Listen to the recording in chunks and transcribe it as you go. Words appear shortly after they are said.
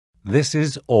This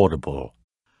is Audible.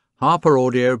 Harper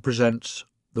Audio presents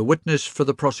The Witness for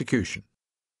the Prosecution,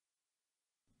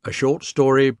 a short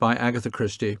story by Agatha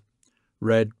Christie,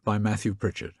 read by Matthew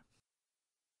Pritchard.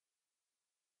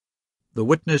 The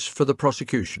Witness for the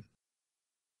Prosecution.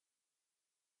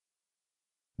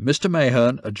 Mr.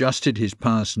 Mahern adjusted his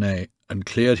pince-nez and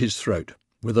cleared his throat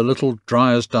with a little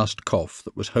dry-as-dust cough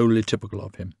that was wholly typical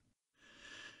of him.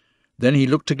 Then he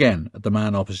looked again at the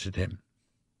man opposite him,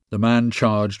 the man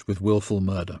charged with wilful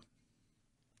murder.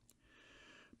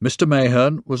 Mr.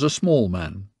 Mahern was a small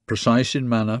man, precise in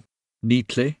manner,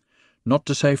 neatly, not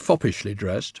to say foppishly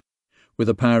dressed, with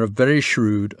a pair of very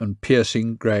shrewd and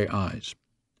piercing grey eyes.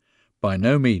 By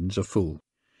no means a fool.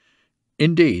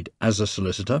 Indeed, as a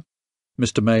solicitor,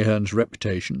 Mr. Mahern's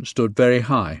reputation stood very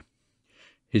high.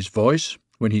 His voice,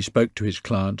 when he spoke to his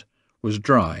client, was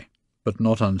dry, but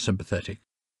not unsympathetic.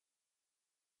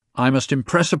 "I must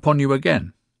impress upon you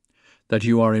again that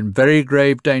you are in very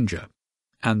grave danger,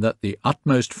 and that the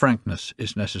utmost frankness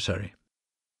is necessary."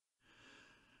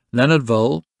 Leonard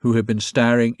Vole, who had been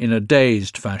staring in a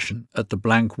dazed fashion at the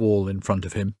blank wall in front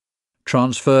of him,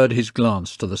 transferred his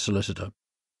glance to the solicitor.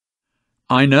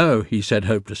 "I know," he said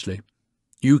hopelessly.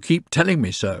 "You keep telling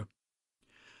me so.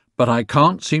 But I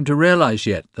can't seem to realize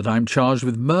yet that I'm charged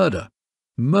with murder.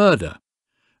 Murder!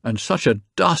 And such a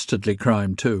dastardly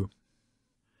crime, too."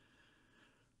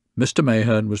 Mr.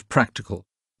 Mahern was practical,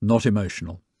 not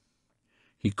emotional.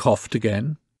 He coughed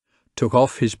again, took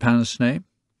off his pince-nez,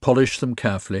 polished them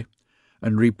carefully,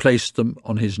 and replaced them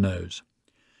on his nose.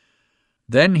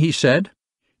 Then he said,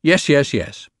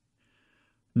 Yes.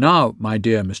 Now, my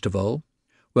dear Mr. Vole,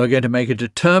 we're going to make a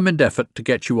determined effort to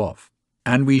get you off.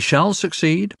 And we shall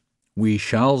succeed. We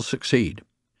shall succeed.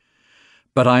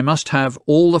 But I must have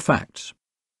all the facts.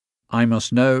 I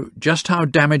must know just how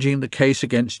damaging the case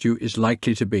against you is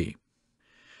likely to be.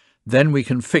 Then we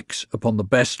can fix upon the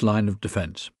best line of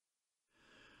defence.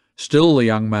 Still the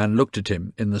young man looked at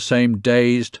him in the same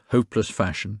dazed, hopeless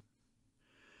fashion.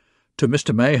 To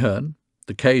Mr. Mahern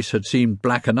the case had seemed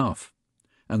black enough,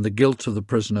 and the guilt of the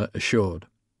prisoner assured.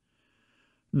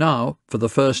 Now, for the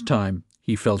first time,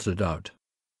 he felt a doubt.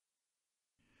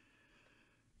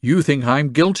 "You think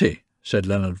I'm guilty," said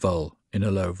Leonard Vole in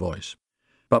a low voice.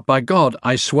 "But by God,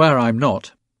 I swear I'm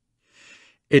not.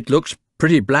 It looks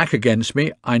pretty black against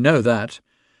me, I know that.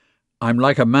 I'm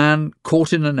like a man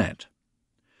caught in a net.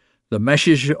 The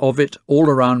meshes of it all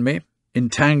around me,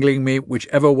 entangling me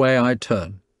whichever way I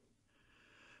turn.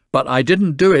 But I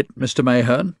didn't do it, Mr.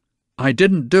 Mahern. I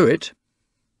didn't do it."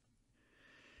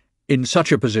 In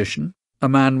such a position, a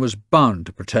man was bound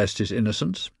to protest his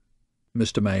innocence.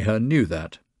 Mr. Mahern knew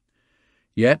that.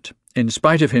 Yet, in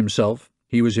spite of himself,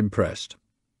 he was impressed.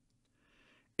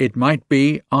 It might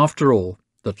be, after all,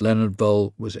 that Leonard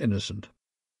Vole was innocent.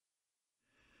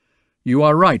 "You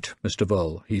are right, Mr.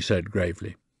 Vole," he said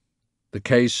gravely. "The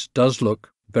case does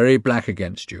look very black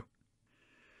against you.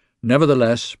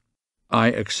 Nevertheless, I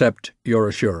accept your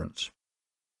assurance.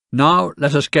 Now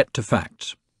let us get to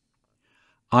facts.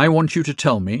 I want you to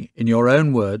tell me, in your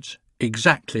own words,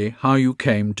 exactly how you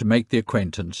came to make the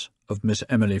acquaintance of Miss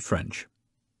Emily French."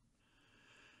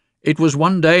 "It was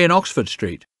one day in Oxford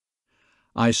Street.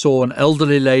 I saw an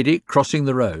elderly lady crossing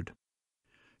the road.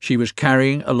 She was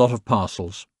carrying a lot of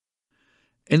parcels.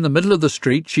 In the middle of the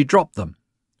street she dropped them,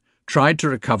 tried to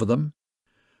recover them,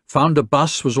 found a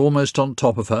bus was almost on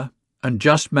top of her, and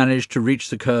just managed to reach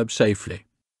the curb safely,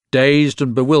 dazed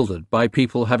and bewildered by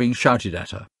people having shouted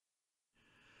at her.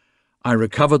 I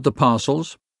recovered the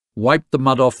parcels, wiped the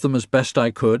mud off them as best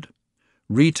I could,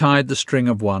 retied the string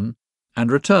of one,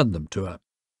 and returned them to her.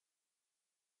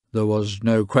 There was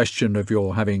no question of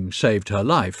your having saved her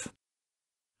life."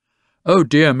 "Oh,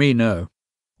 dear me, no.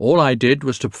 All I did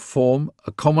was to perform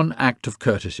a common act of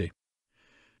courtesy.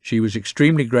 She was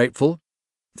extremely grateful,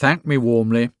 thanked me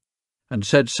warmly, and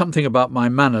said something about my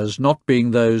manners not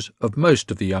being those of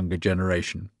most of the younger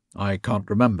generation. I can't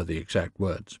remember the exact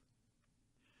words.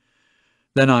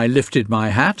 Then I lifted my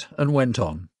hat and went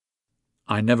on.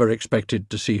 I never expected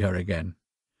to see her again.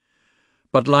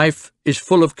 But life is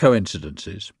full of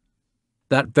coincidences.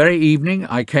 That very evening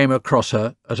I came across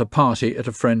her at a party at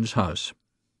a friend's house.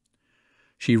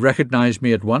 She recognized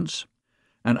me at once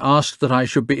and asked that I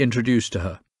should be introduced to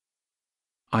her.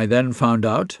 I then found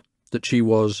out that she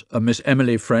was a Miss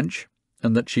Emily French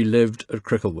and that she lived at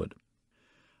Cricklewood.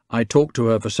 I talked to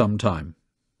her for some time.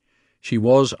 She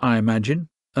was, I imagine,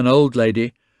 an old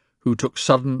lady who took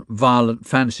sudden, violent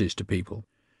fancies to people.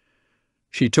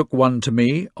 She took one to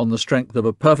me on the strength of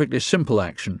a perfectly simple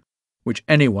action which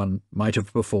anyone might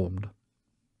have performed.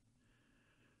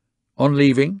 On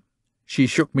leaving, she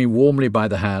shook me warmly by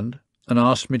the hand and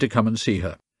asked me to come and see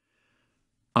her.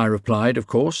 I replied, of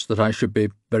course, that I should be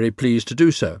very pleased to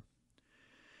do so,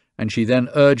 and she then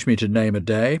urged me to name a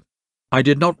day. I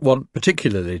did not want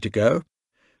particularly to go,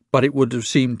 but it would have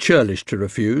seemed churlish to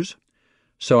refuse,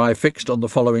 so I fixed on the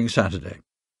following Saturday.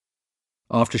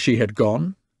 After she had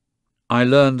gone, I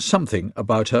learned something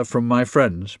about her from my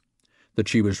friends, that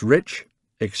she was rich,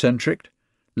 eccentric,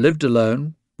 lived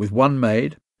alone, with one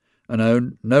maid, and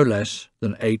owned no less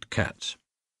than 8 cats.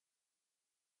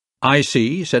 "I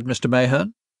see," said Mr.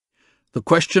 Mayherne. "The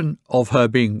question of her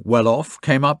being well off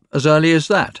came up as early as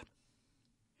that."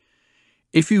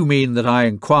 "If you mean that I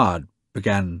inquired,"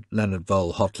 began Leonard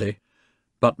Vole hotly,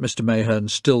 but Mr. Mayherne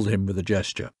stilled him with a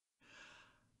gesture.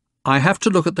 "I have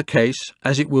to look at the case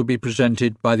as it will be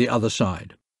presented by the other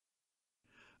side.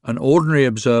 An ordinary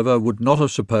observer would not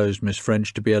have supposed Miss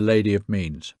French to be a lady of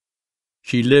means.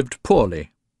 She lived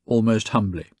poorly, almost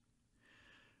humbly.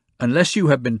 Unless you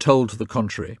had been told to the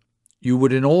contrary, you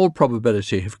would in all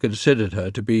probability have considered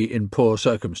her to be in poor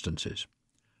circumstances,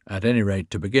 at any rate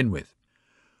to begin with.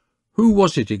 Who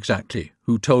was it exactly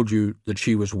who told you that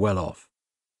she was well off?"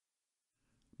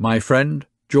 "My friend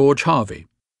George Harvey,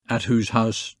 at whose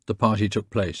house the party took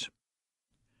place."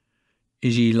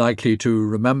 "Is he likely to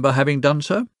remember having done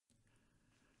so?"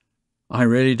 "I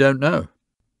really don't know.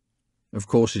 Of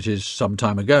course it is some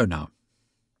time ago now."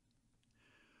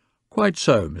 "Quite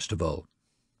so, Mr. Vole.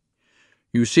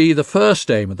 You see, the first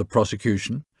aim of the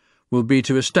prosecution will be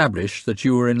to establish that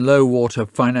you were in low water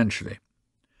financially.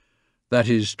 That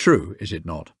is true, is it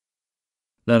not?"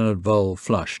 Leonard Vole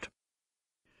flushed.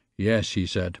 "Yes," he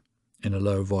said, in a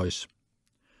low voice.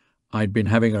 "I'd been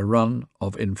having a run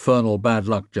of infernal bad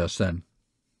luck just then."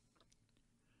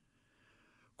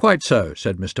 "Quite so,"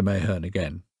 said Mr. Mayherne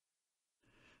again.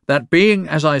 "That being,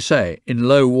 as I say, in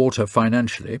low water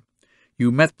financially,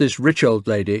 you met this rich old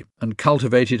lady and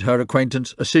cultivated her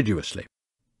acquaintance assiduously.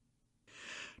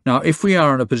 Now, if we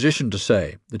are in a position to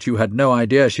say that you had no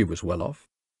idea she was well off,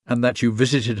 and that you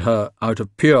visited her out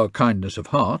of pure kindness of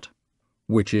heart,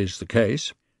 which is the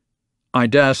case, I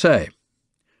dare say,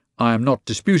 I am not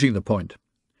disputing the point.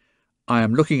 I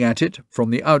am looking at it from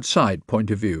the outside point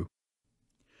of view.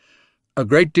 A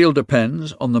great deal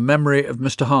depends on the memory of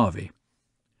Mr. Harvey.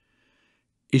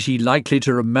 Is he likely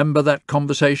to remember that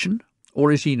conversation,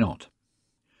 or is he not?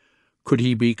 Could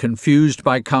he be confused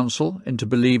by counsel into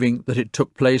believing that it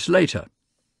took place later?"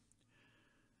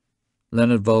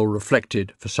 Leonard Vole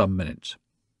reflected for some minutes.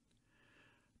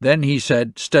 Then he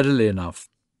said steadily enough,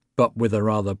 but with a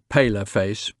rather paler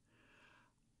face,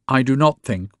 "I do not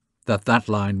think that that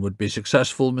line would be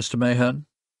successful, Mr. Mayherne.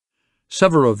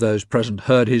 Several of those present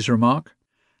heard his remark,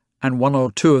 and 1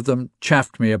 or 2 of them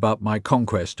chaffed me about my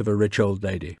conquest of a rich old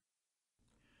lady."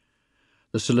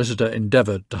 The solicitor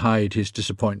endeavoured to hide his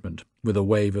disappointment with a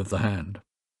wave of the hand.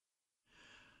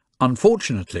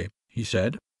 "Unfortunately," he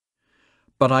said,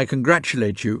 "but I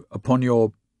congratulate you upon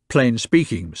your plain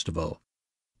speaking, Mr. Vole.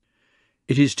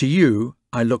 It is to you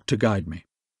I look to guide me.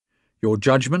 Your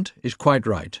judgment is quite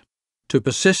right. To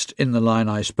persist in the line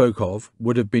I spoke of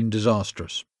would have been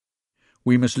disastrous.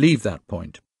 We must leave that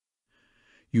point.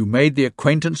 You made the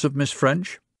acquaintance of Miss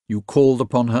French, you called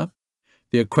upon her,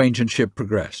 the acquaintanceship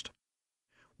progressed.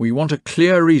 We want a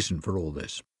clear reason for all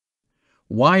this.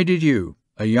 Why did you,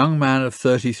 a young man of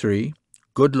 33,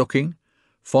 good-looking,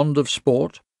 fond of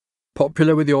sport,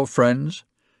 popular with your friends,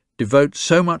 devote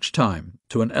so much time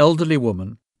to an elderly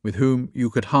woman with whom you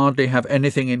could hardly have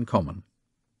anything in common?"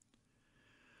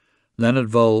 Leonard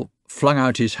Vole flung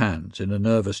out his hands in a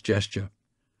nervous gesture.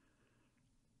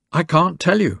 "I can't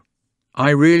tell you. I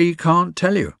really can't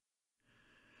tell you.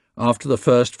 After the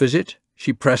first visit,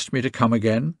 she pressed me to come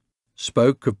again,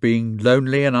 spoke of being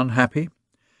lonely and unhappy.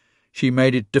 She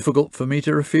made it difficult for me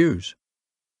to refuse.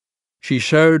 She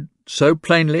showed so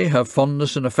plainly her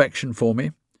fondness and affection for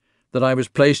me that I was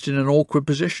placed in an awkward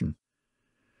position.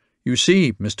 You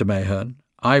see, Mr. Mayherne,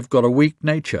 I've got a weak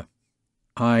nature.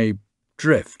 I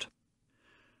drift.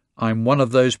 I'm one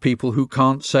of those people who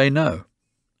can't say no.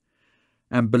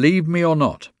 And believe me or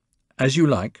not, as you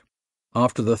like,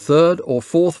 after the 3rd or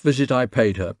 4th visit I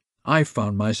paid her, I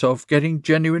found myself getting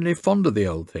genuinely fond of the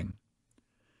old thing.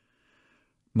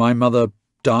 My mother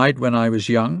died when I was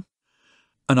young.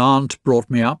 An aunt brought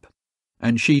me up,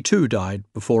 and she too died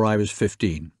before I was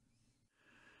 15.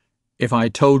 If I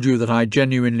told you that I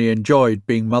genuinely enjoyed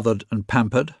being mothered and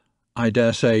pampered, I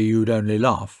dare say you'd only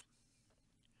laugh."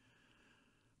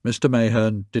 Mr.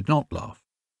 Mayherne did not laugh.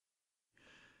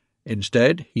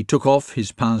 Instead, he took off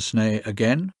his pince-nez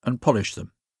again and polished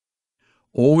them.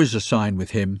 Always a sign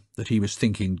with him that he was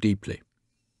thinking deeply.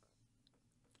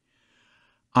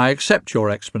 "I accept your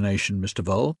explanation, Mr.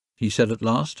 Vole," he said at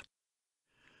last.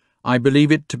 "I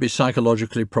believe it to be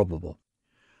psychologically probable.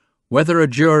 Whether a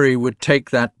jury would take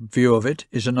that view of it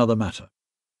is another matter.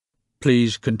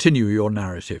 Please continue your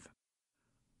narrative.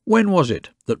 When was it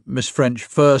that Miss French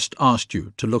first asked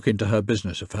you to look into her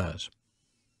business affairs?"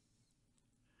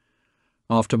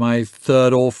 "After my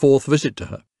third or fourth visit to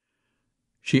her.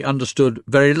 She understood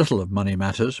very little of money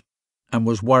matters and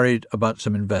was worried about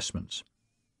some investments."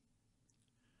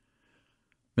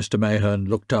 Mr. Mayherne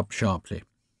looked up sharply.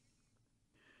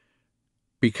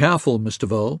 "Be careful, Mr.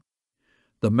 Vole.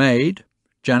 The maid,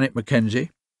 Janet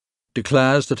Mackenzie,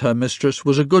 declares that her mistress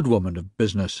was a good woman of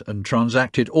business and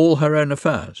transacted all her own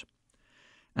affairs,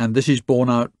 and this is borne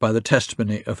out by the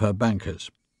testimony of her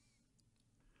bankers."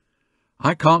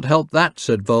 "I can't help that,"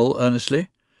 said Vole earnestly.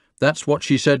 "That's what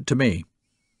she said to me."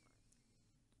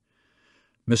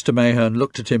 Mr. Mayherne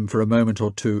looked at him for a moment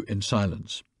or two in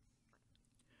silence.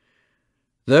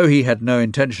 Though he had no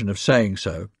intention of saying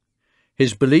so,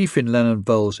 his belief in Leonard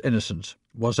Vole's innocence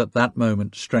was at that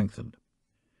moment strengthened.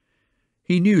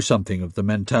 He knew something of the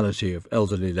mentality of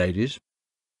elderly ladies.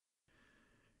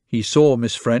 He saw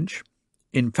Miss French,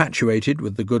 infatuated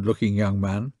with the good-looking young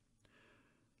man,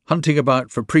 hunting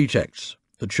about for pretexts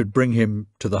that should bring him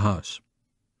to the house.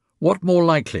 What more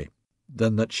likely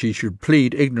than that she should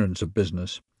plead ignorance of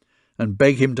business and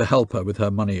beg him to help her with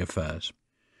her money affairs?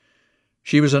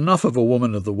 She was enough of a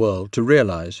woman of the world to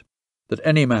realize that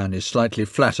any man is slightly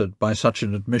flattered by such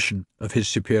an admission of his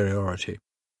superiority.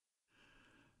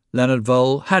 Leonard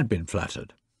Vole had been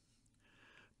flattered.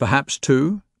 Perhaps,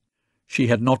 too, she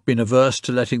had not been averse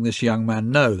to letting this young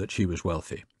man know that she was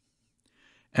wealthy.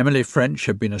 Emily French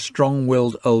had been a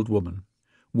strong-willed old woman,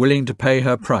 willing to pay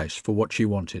her price for what she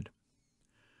wanted.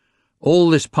 All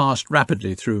this passed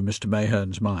rapidly through Mr.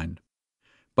 Mayherne's mind,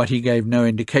 but he gave no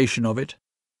indication of it,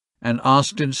 and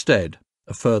asked instead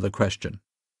a further question.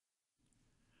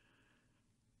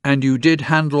 "And you did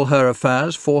handle her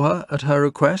affairs for her at her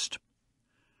request?"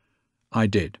 "I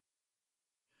did."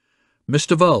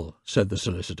 "Mr. Vole," said the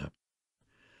solicitor,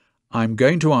 "I am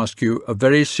going to ask you a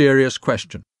very serious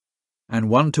question, and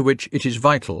one to which it is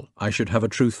vital I should have a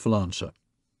truthful answer.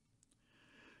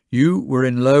 You were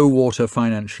in low water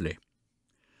financially.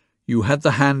 You had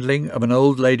the handling of an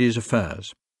old lady's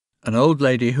affairs, an old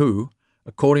lady who,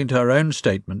 according to her own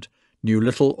statement, knew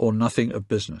little or nothing of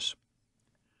business.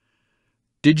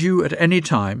 Did you at any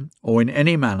time, or in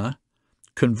any manner,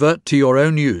 convert to your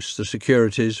own use the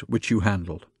securities which you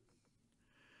handled?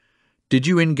 Did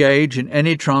you engage in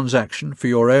any transaction for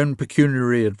your own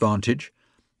pecuniary advantage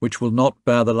which will not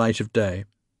bear the light of day?"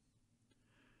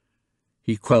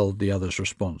 He quelled the other's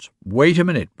response. "Wait a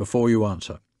minute before you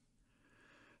answer.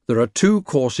 There are two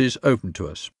courses open to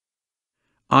us.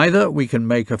 Either we can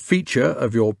make a feature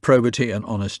of your probity and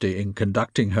honesty in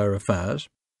conducting her affairs,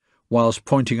 whilst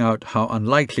pointing out how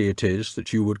unlikely it is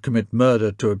that you would commit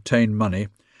murder to obtain money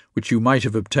which you might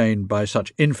have obtained by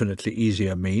such infinitely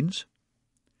easier means.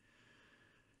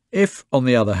 If, on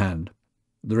the other hand,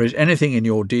 there is anything in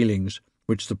your dealings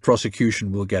which the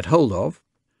prosecution will get hold of,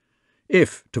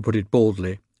 if, to put it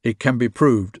baldly, it can be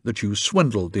proved that you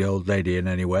swindled the old lady in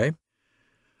any way,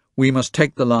 we must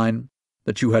take the line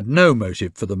that you had no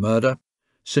motive for the murder,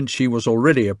 since she was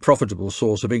already a profitable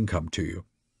source of income to you.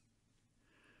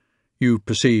 You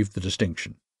perceive the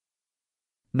distinction.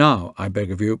 Now, I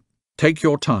beg of you, take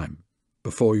your time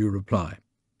before you reply."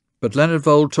 But Leonard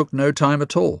Vole took no time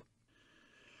at all.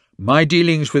 "My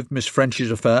dealings with Miss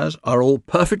French's affairs are all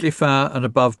perfectly fair and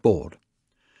above board.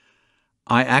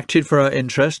 I acted for her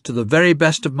interest to the very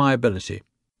best of my ability,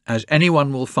 as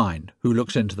anyone will find who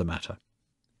looks into the matter."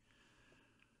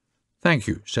 "Thank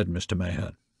you," said Mr.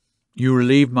 Mayherne. "You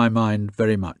relieve my mind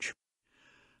very much.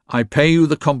 I pay you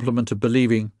the compliment of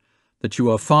believing that you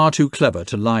are far too clever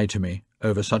to lie to me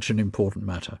over such an important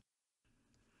matter."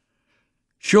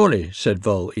 "Surely," said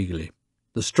Vole eagerly,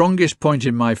 "the strongest point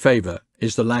in my favour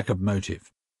is the lack of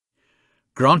motive.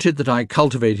 Granted that I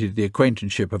cultivated the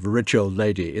acquaintanceship of a rich old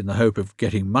lady in the hope of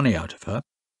getting money out of her,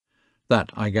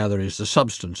 that, I gather, is the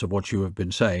substance of what you have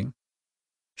been saying,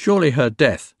 surely her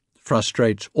death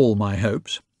frustrates all my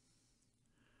hopes."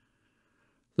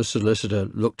 The solicitor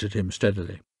looked at him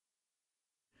steadily.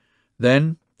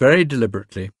 Then, very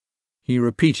deliberately, he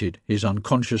repeated his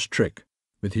unconscious trick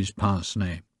with his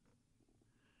pince-nez.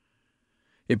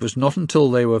 It was not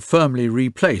until they were firmly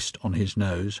replaced on his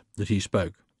nose that he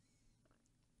spoke.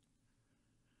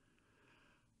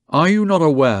 "Are you not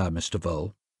aware, Mr.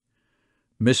 Vole,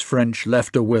 Miss French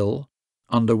left a will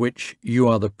under which you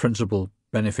are the principal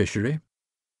beneficiary?"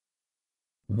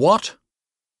 "What?"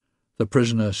 The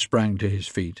prisoner sprang to his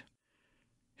feet.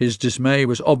 His dismay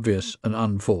was obvious and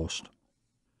unforced.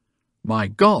 My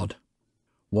God!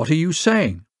 What are you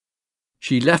saying?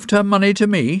 She left her money to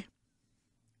me?"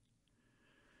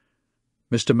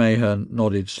 Mr. Mayherne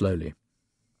nodded slowly.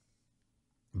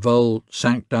 Vole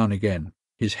sank down again,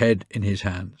 his head in his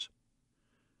hands.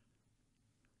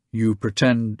 "You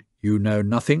pretend you know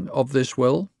nothing of this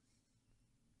will?"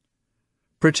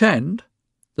 "Pretend?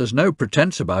 There's no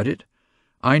pretence about it.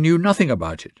 I knew nothing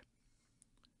about it."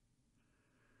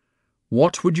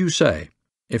 "What would you say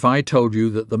if I told you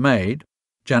that the maid,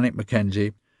 Janet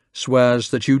Mackenzie,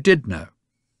 swears that you did know?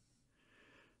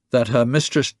 That her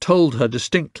mistress told her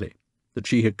distinctly that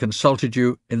she had consulted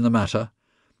you in the matter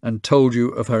and told you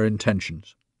of her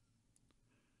intentions?"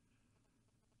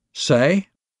 "Say?"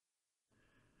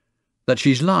 "That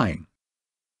she's lying."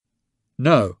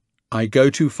 "No, I go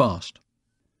too fast.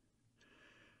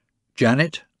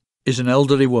 Janet is an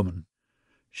elderly woman.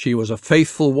 She was a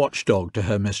faithful watchdog to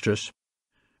her mistress,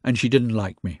 and she didn't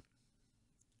like me.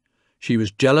 She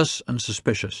was jealous and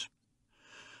suspicious.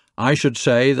 I should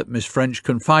say that Miss French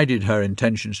confided her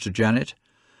intentions to Janet,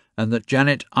 and that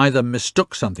Janet either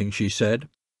mistook something she said,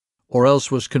 or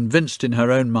else was convinced in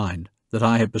her own mind that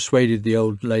I had persuaded the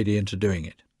old lady into doing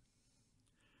it.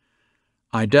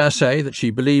 I dare say that she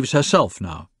believes herself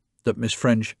now that Miss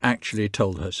French actually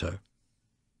told her so."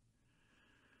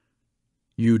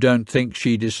 "You don't think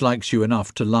she dislikes you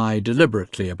enough to lie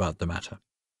deliberately about the matter?"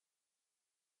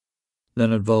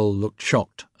 Leonard Vole looked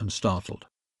shocked and startled.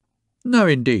 "No,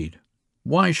 indeed.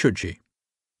 Why should she?"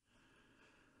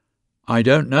 "I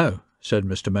don't know," said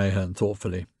Mr. Mayherne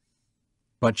thoughtfully,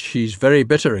 "but she's very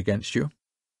bitter against you."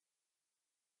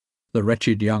 The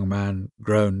wretched young man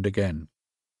groaned again.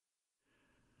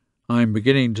 "I'm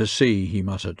beginning to see," he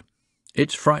muttered.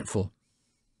 "It's frightful.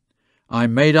 I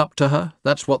made up to her,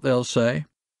 that's what they'll say.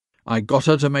 I got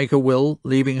her to make a will,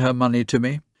 leaving her money to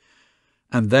me.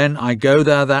 And then I go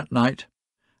there that night,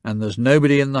 and there's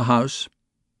nobody in the house.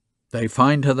 They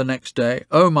find her the next day.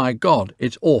 Oh, my God,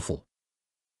 it's awful."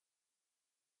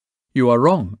 "You are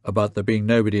wrong about there being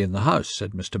nobody in the house,"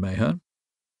 said Mr. Mayherne.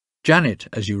 "Janet,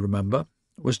 as you remember,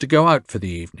 was to go out for the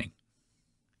evening.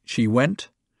 She went,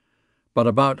 but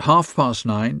about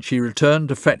 9:30 she returned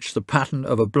to fetch the pattern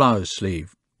of a blouse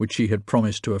sleeve which she had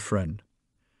promised to a friend.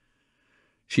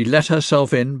 She let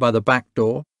herself in by the back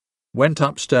door, went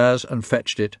upstairs and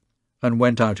fetched it, and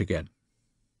went out again.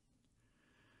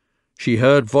 She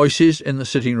heard voices in the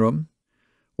sitting-room,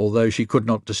 although she could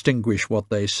not distinguish what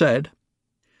they said,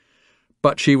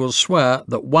 but she will swear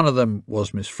that one of them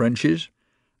was Miss French's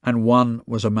and one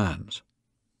was a man's."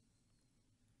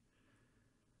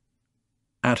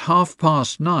 "At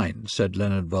 9:30, said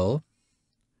Leonard Vole.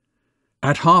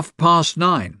 "At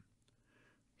 9:30.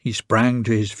 He sprang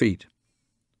to his feet.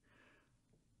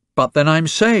 "But then I'm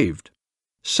saved!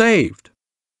 Saved!"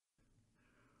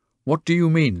 "What do you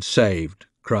mean, saved?"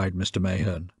 cried Mr.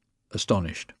 Mayherne,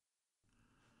 astonished.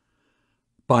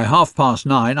 "By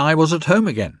 9:30 I was at home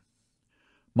again.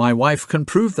 My wife can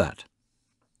prove that.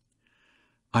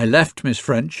 I left Miss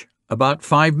French about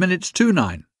 5 minutes to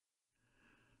 9.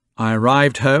 I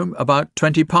arrived home about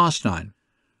 9:20.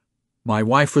 My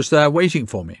wife was there waiting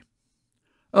for me.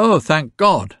 Oh, thank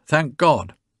God, thank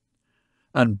God!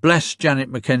 And bless Janet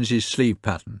Mackenzie's sleeve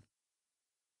pattern."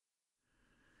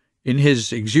 In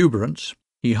his exuberance,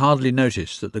 he hardly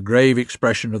noticed that the grave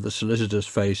expression of the solicitor's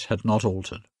face had not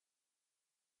altered.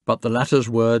 But the latter's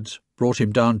words brought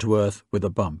him down to earth with a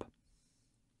bump.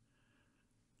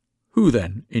 "Who,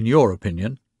 then, in your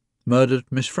opinion, murdered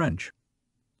Miss French?"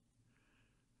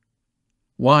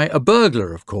 "Why, a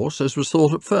burglar, of course, as was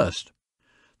thought at first.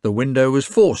 The window was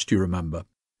forced, you remember.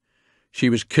 She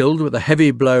was killed with a heavy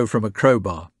blow from a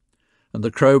crowbar, and the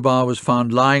crowbar was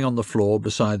found lying on the floor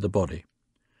beside the body,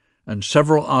 and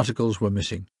several articles were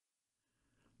missing.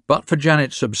 But for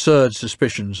Janet's absurd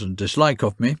suspicions and dislike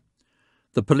of me,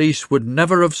 the police would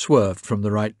never have swerved from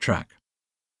the right track."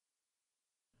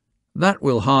 "That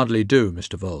will hardly do,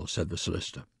 Mr. Vole," said the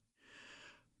solicitor.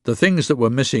 "The things that were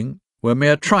missing were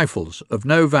mere trifles of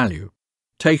no value,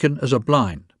 taken as a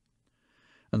blind,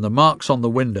 and the marks on the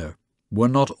window were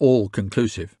not all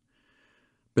conclusive.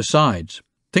 Besides,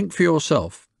 think for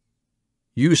yourself.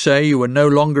 You say you were no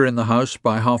longer in the house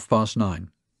by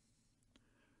 9:30.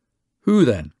 Who,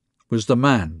 then, was the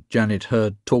man Janet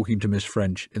heard talking to Miss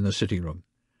French in the sitting-room?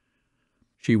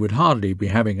 She would hardly be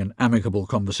having an amicable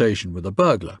conversation with a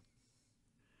burglar."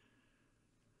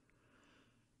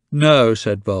 "No,"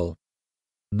 said Vole.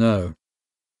 "No."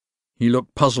 He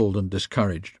looked puzzled and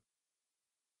discouraged.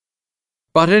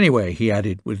 "But anyway," he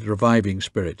added with reviving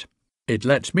spirit, "it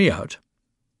lets me out.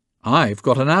 I've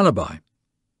got an alibi.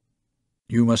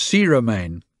 You must see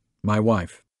Romaine, my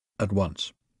wife, at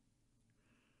once."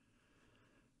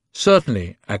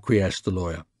 "Certainly," acquiesced the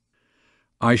lawyer.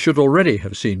 "I should already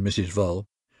have seen Mrs. Vole,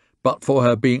 but for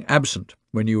her being absent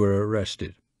when you were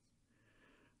arrested.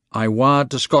 I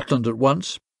wired to Scotland at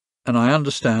once, and I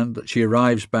understand that she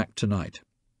arrives back tonight.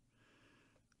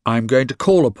 I am going to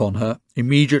call upon her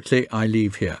immediately I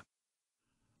leave here."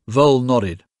 Vole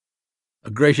nodded, a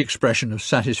great expression of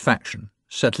satisfaction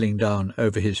settling down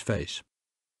over his face.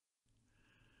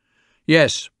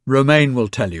 "Yes, Romaine will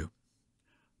tell you."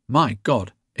 "My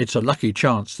God, it's a lucky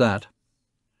chance, that."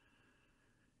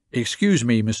 "Excuse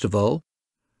me, Mr. Vole,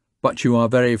 but you are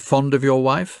very fond of your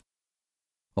wife?"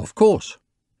 "Of course."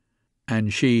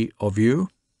 "And she of you?"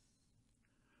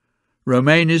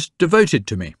 "Romaine is devoted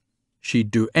to me.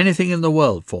 She'd do anything in the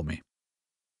world for me."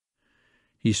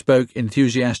 He spoke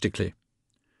enthusiastically,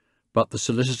 but the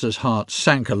solicitor's heart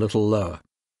sank a little lower.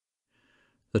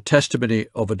 The testimony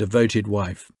of a devoted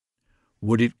wife,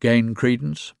 would it gain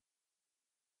credence?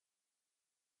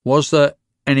 "Was there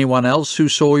anyone else who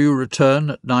saw you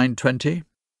return at 9:20?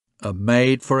 A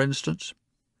maid, for instance?"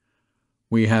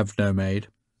 "We have no maid."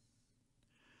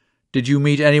 "Did you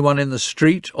meet anyone in the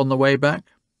street on the way back?"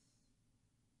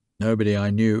 "Nobody I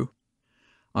knew.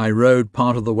 I rode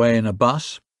part of the way in a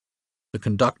bus. The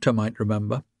conductor might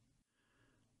remember."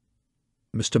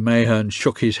 Mr. Mahern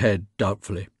shook his head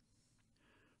doubtfully.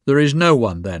 "There is no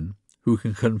one, then, who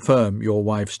can confirm your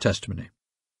wife's testimony?"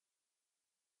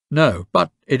 "No,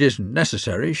 but it isn't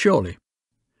necessary, surely."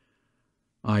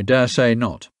 "I dare say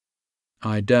not.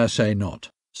 I dare say not,"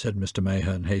 said Mr.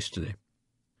 Mahern hastily.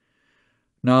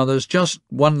 "Now there's just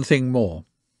one thing more.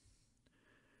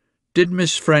 Did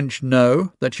Miss French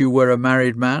know that you were a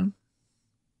married man?"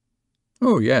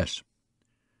 "Oh, yes."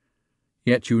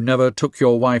 "Yet you never took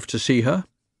your wife to see her?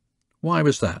 Why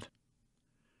was that?"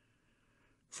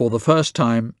 For the first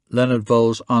time, Leonard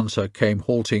Vole's answer came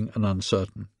halting and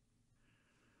uncertain.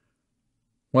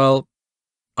 "Well,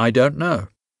 I don't know.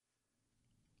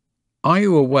 Are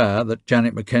you aware that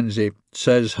Janet Mackenzie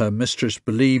says her mistress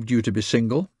believed you to be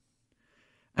single,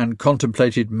 and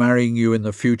contemplated marrying you in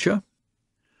the future?"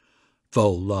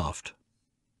 Vole laughed.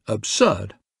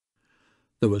 "Absurd.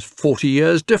 There was 40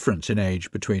 years' difference in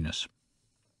age between us."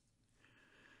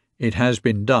 "It has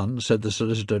been done," said the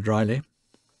solicitor dryly.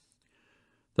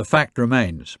 "The fact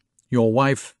remains, your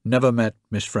wife never met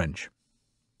Miss French."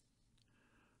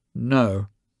 "No."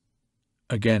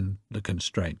 Again the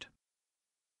constraint.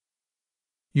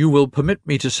 "You will permit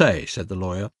me to say," said the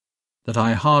lawyer, "that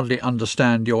I hardly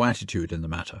understand your attitude in the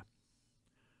matter."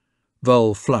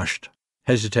 Vole flushed,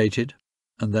 hesitated,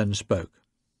 and then spoke.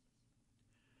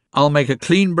 "I'll make a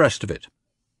clean breast of it.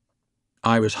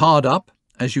 I was hard up,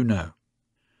 as you know.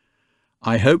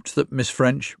 I hoped that Miss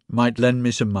French might lend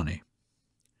me some money.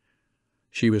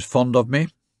 She was fond of me,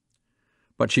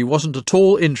 but she wasn't at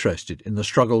all interested in the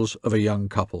struggles of a young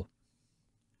couple.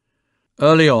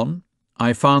 Early on,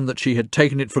 I found that she had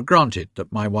taken it for granted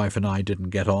that my wife and I didn't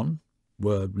get on,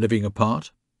 were living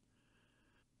apart.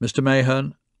 Mr.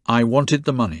 Mahern, I wanted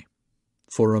the money,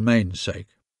 for Romaine's sake.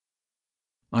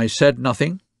 I said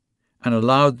nothing, and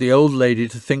allowed the old lady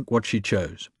to think what she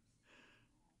chose.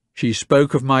 She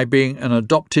spoke of my being an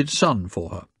adopted son for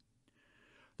her.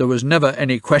 There was never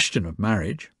any question of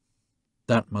marriage.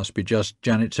 That must be just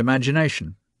Janet's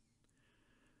imagination."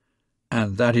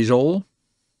 "And that is all?"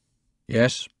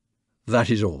 "Yes, that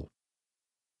is all."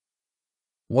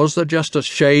 Was there just a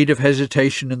shade of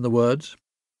hesitation in the words?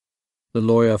 The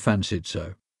lawyer fancied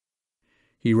so.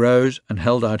 He rose and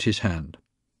held out his hand.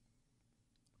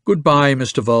 "Good-bye,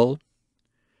 Mr. Vole."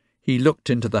 He looked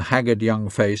into the haggard young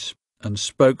face and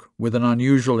spoke with an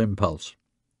unusual impulse.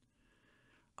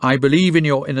 "I believe in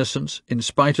your innocence in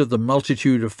spite of the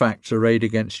multitude of facts arrayed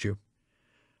against you.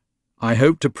 I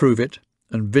hope to prove it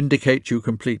and vindicate you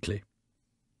completely."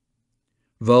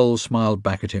 Vole smiled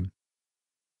back at him.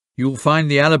 "You'll find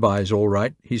the alibis all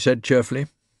right," he said cheerfully.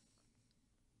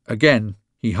 Again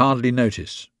he hardly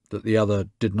noticed that the other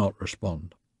did not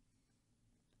respond.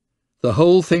 "The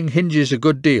whole thing hinges a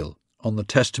good deal on the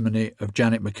testimony of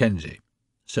Janet Mackenzie,"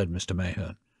 said Mr.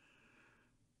 Mahern.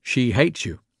 "She hates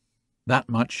you. That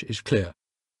much is clear."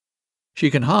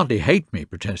 "She can hardly hate me,"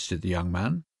 protested the young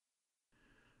man.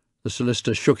 The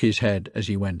solicitor shook his head as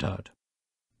he went out.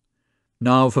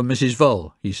 "Now for Mrs.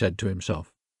 Vole," he said to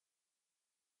himself.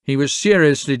 He was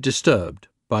seriously disturbed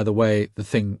by the way the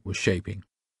thing was shaping.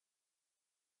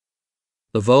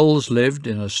 The Voles lived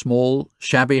in a small,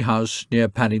 shabby house near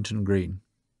Paddington Green.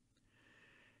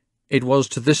 It was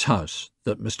to this house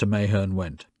that Mr. Mahern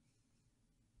went.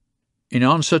 In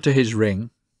answer to his ring,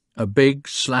 a big,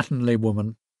 slatternly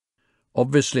woman,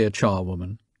 obviously a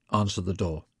charwoman, answered the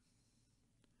door.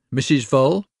 "Mrs.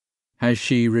 Vole? Has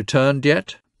she returned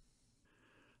yet?"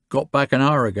 Got back an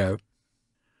hour ago.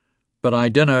 But I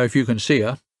dunno if you can see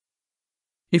her."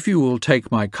 "If you will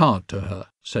take my card to her,"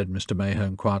 said Mr.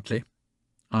 Mayherne quietly,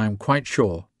 "I am quite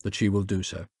sure that she will do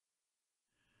so."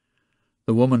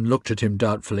 The woman looked at him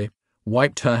doubtfully,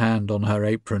 wiped her hand on her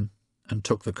apron, and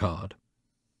took the card.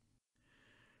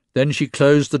 Then she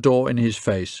closed the door in his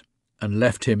face and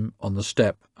left him on the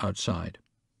step outside.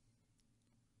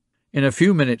 In a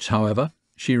few minutes, however,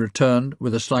 she returned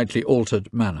with a slightly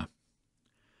altered manner.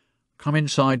 "Come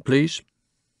inside, please."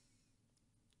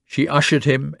 She ushered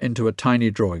him into a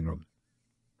tiny drawing-room.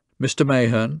 Mr.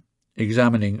 Mayherne,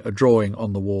 examining a drawing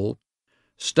on the wall,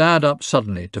 stared up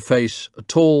suddenly to face a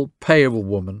tall, pale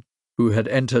woman who had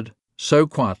entered so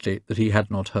quietly that he had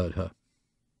not heard her.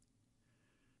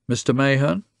 "Mr.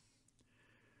 Mayherne,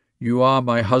 you are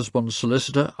my husband's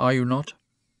solicitor, are you not?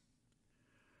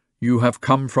 You have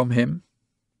come from him.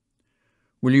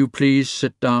 Will you please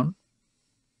sit down?"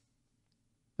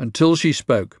 Until she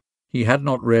spoke, he had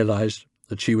not realized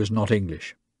that she was not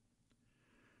English.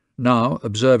 Now,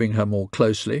 observing her more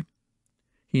closely,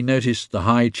 he noticed the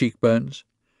high cheekbones,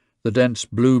 the dense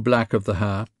blue-black of the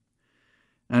hair,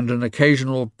 and an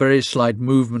occasional very slight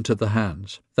movement of the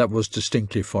hands that was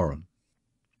distinctly foreign.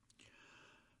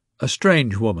 A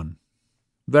strange woman,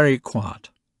 very quiet,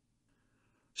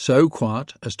 so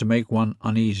quiet as to make one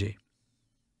uneasy.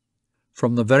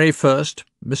 From the very first,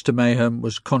 Mr. Mayherne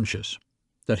was conscious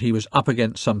that he was up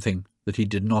against something that he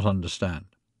did not understand.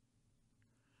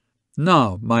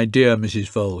 "Now, my dear Mrs.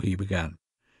 Vole," he began,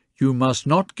 "you must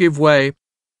not give way—"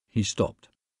 He stopped.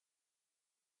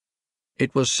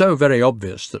 It was so very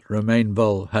obvious that Romain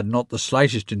Vole had not the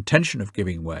slightest intention of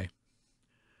giving way.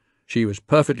 She was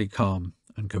perfectly calm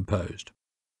and composed.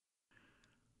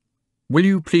 "Will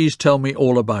you please tell me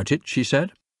all about it?" she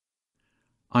said.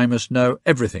 "I must know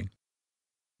everything.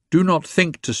 Do not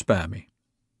think to spare me.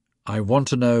 I want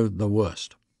to know the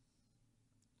worst."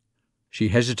 She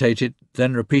hesitated,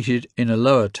 then repeated in a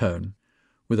lower tone,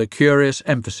 with a curious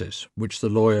emphasis which the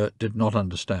lawyer did not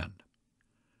understand,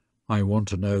 "I want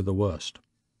to know the worst."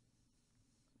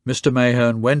 Mr.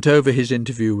 Mayherne went over his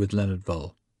interview with Leonard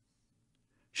Vole.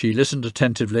 She listened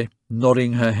attentively,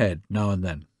 nodding her head now and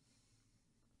then.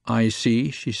 "I see,"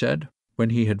 she said,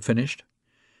 when he had finished.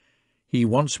 "He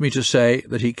wants me to say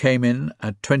that he came in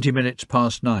at 20 minutes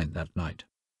past 9 that night."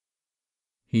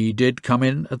 "He did come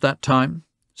in at that time?"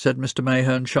 said Mr.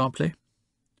 Mayherne sharply.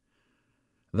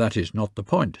 "That is not the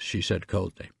point," she said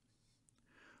coldly.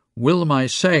 "Will my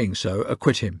saying so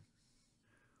acquit him?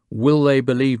 Will they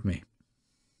believe me?"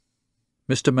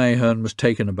 Mr. Mayherne was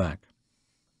taken aback.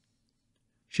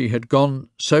 She had gone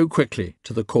so quickly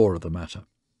to the core of the matter.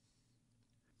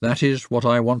 "That is what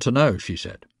I want to know," she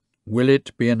said. "Will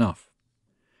it be enough?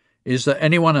 Is there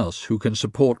anyone else who can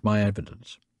support my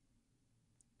evidence?"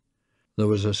 There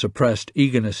was a suppressed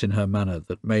eagerness in her manner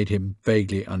that made him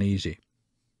vaguely uneasy.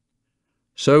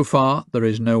 "So far there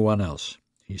is no one else,"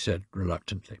 he said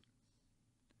reluctantly.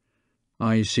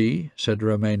 "I see," said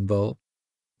Romain Vole.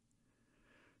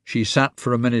 She sat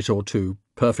for a minute or two,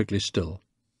 perfectly still.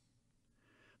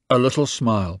 A little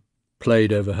smile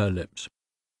played over her lips.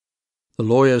 The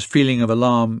lawyer's feeling of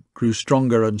alarm grew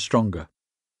stronger and stronger.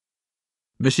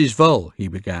 "Mrs. Vole," he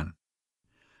began,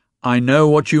 "I know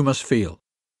what you must feel."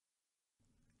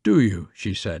 "Do you?"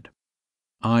 she said.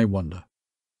 "I wonder."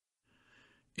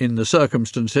 "In the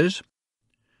circumstances?"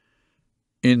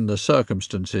 "In the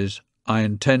circumstances, I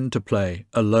intend to play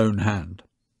a lone hand."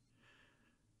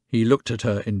 He looked at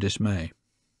her in dismay.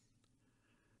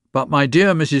 "But, my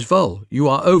dear Mrs. Vole, you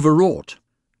are overwrought.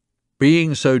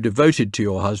 Being so devoted to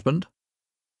your husband—"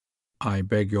 "I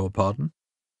beg your pardon?"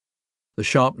 The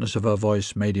sharpness of her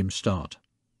voice made him start.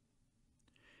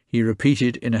 He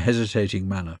repeated in a hesitating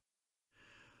manner,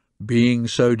 "Being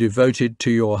so devoted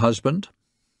to your husband?"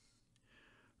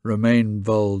 Romain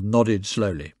Vole nodded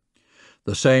slowly,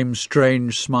 the same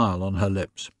strange smile on her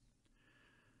lips.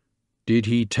 "Did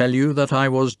he tell you that I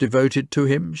was devoted to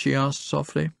him?" she asked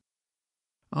softly.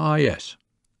 "Ah, yes,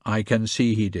 I can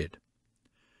see he did.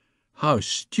 How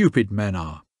stupid men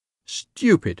are!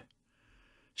 Stupid!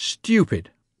 Stupid!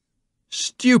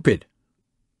 Stupid!"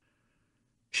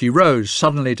 She rose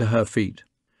suddenly to her feet.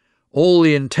 All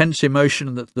the intense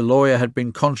emotion that the lawyer had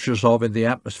been conscious of in the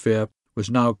atmosphere was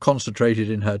now concentrated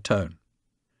in her tone.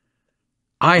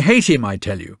 "I hate him, I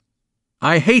tell you.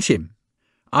 I hate him.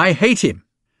 I hate him.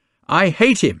 I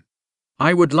hate him.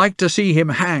 I would like to see him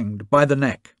hanged by the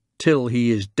neck till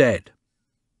he is dead."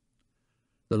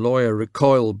 The lawyer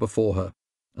recoiled before her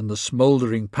and the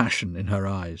smouldering passion in her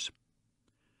eyes.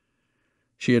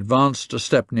 She advanced a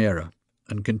step nearer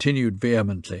and continued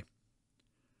vehemently,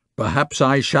 "Perhaps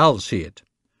I shall see it.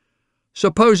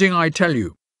 Supposing I tell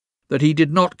you that he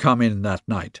did not come in that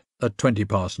night at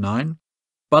 9:20,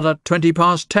 but at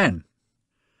 10:20.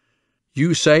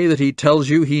 You say that he tells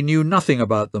you he knew nothing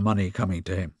about the money coming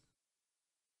to him.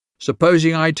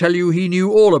 Supposing I tell you he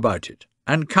knew all about it,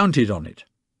 and counted on it,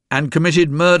 and committed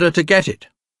murder to get it.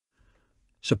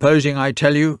 Supposing I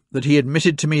tell you that he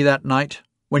admitted to me that night,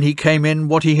 when he came in,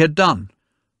 what he had done,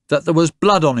 that there was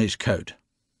blood on his coat.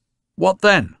 What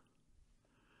then?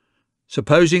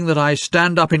 Supposing that I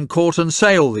stand up in court and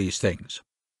say all these things.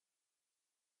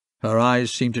 Her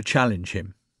eyes seemed to challenge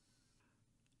him.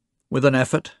 With an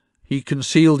effort, he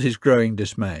concealed his growing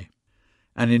dismay,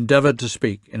 and endeavoured to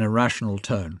speak in a rational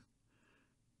tone.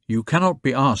 You cannot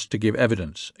be asked to give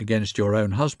evidence against your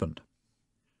own husband.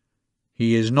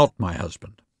 He is not my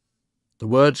husband. The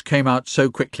words came out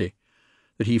so quickly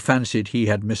that he fancied he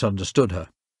had misunderstood her.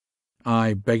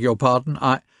 I beg your pardon,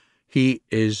 he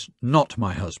is not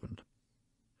my husband.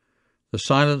 The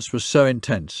silence was so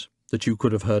intense that you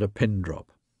could have heard a pin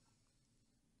drop.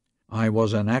 I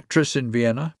was an actress in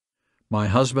Vienna. My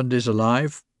husband is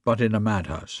alive, but in a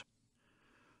madhouse.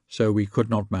 So we could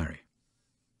not marry.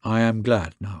 I am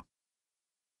glad now.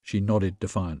 She nodded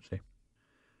defiantly.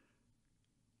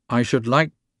 I should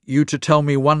like you to tell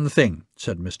me one thing,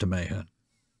 said Mr. Mayherne.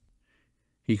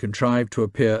 He contrived to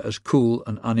appear as cool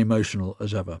and unemotional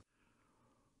as ever.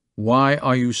 Why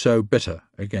are you so bitter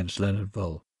against Leonard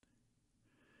Vole?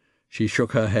 She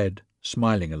shook her head,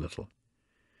 smiling a little.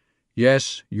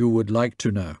 Yes, you would like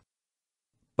to know.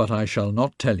 But I shall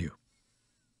not tell you.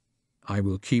 I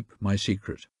will keep my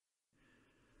secret.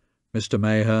 Mr.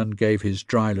 Mayherne gave his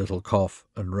dry little cough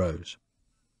and rose.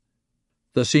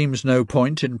 There seems no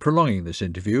point in prolonging this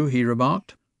interview, he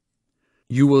remarked.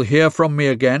 You will hear from me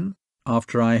again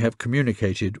after I have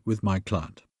communicated with my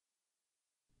client.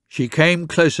 She came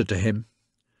closer to him,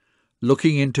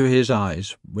 looking into his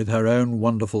eyes with her own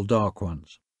wonderful dark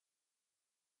ones.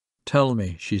 Tell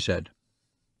me, she said,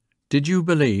 did you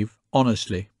believe,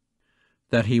 honestly,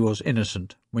 that he was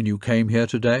innocent when you came here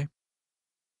today?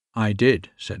 I did,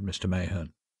 said Mr.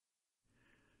 Mayherne.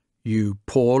 You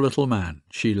poor little man,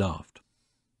 she laughed.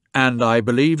 And I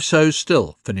believe so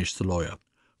still, finished the lawyer.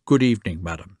 Good evening,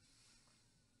 madam.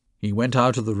 He went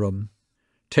out of the room,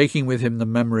 taking with him the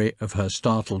memory of her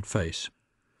startled face.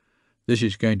 This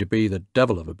is going to be the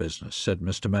devil of a business, said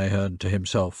Mr. Mayherne to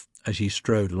himself as he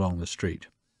strode along the street.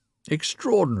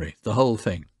 Extraordinary, the whole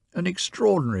thing. An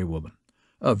extraordinary woman.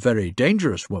 A very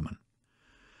dangerous woman.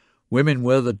 Women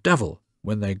were the devil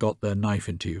when they got their knife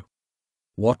into you.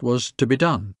 What was to be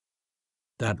done?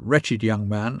 That wretched young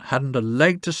man hadn't a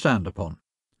leg to stand upon.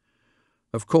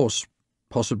 Of course,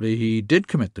 possibly he did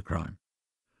commit the crime.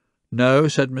 No,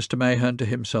 said Mr. Mayherne to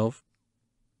himself.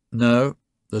 No,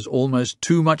 there's almost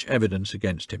too much evidence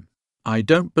against him. I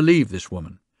don't believe this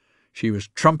woman. She was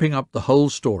trumping up the whole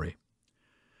story.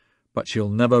 But she'll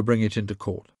never bring it into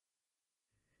court.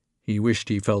 He wished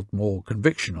he felt more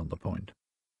conviction on the point.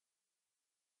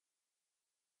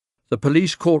 The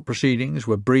police court proceedings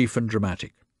were brief and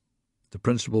dramatic. The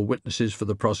principal witnesses for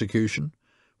the prosecution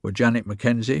were Janet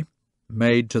Mackenzie,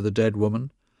 maid to the dead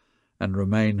woman, and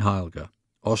Romain Heilger,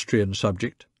 Austrian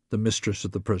subject, the mistress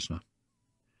of the prisoner.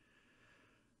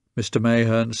 Mr.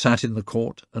 Mayherne sat in the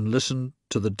court and listened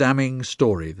to the damning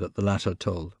story that the latter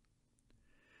told.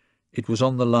 It was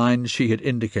on the lines she had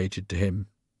indicated to him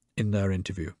in their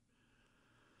interview.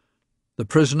 The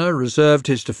prisoner reserved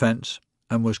his defence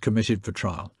and was committed for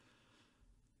trial.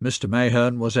 Mr.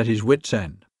 Mayherne was at his wits'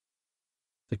 end.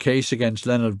 The case against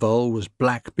Leonard Vole was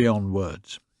black beyond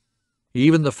words.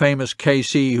 Even the famous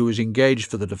K.C. who was engaged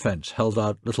for the defence held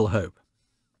out little hope.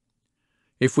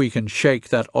 If we can shake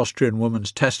that Austrian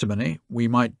woman's testimony, we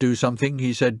might do something,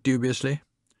 he said dubiously.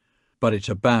 But it's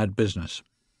a bad business.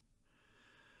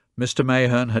 Mr.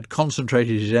 Mayherne had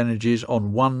concentrated his energies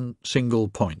on one single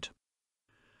point.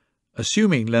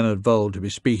 Assuming Leonard Vole to be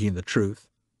speaking the truth,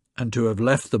 and to have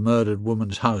left the murdered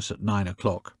woman's house at 9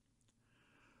 o'clock,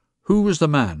 who was the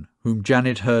man whom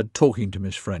Janet heard talking to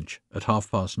Miss French at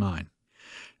 9:30?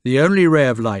 The only ray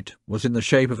of light was in the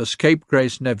shape of a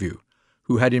scapegrace nephew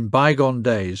who had in bygone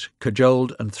days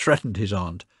cajoled and threatened his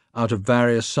aunt out of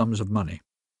various sums of money.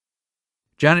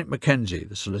 Janet Mackenzie,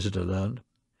 the solicitor learned,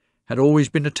 had always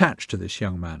been attached to this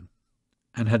young man,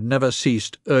 and had never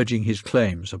ceased urging his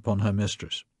claims upon her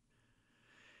mistress.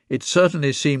 It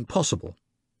certainly seemed possible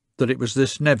that it was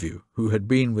this nephew who had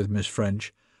been with Miss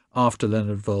French after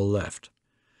Leonard Vole left,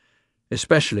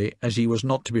 especially as he was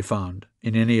not to be found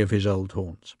in any of his old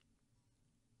haunts.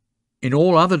 In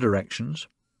all other directions,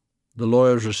 the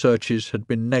lawyer's researches had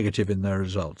been negative in their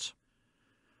results.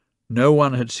 No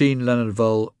one had seen Leonard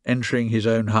Vole entering his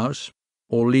own house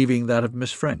or leaving that of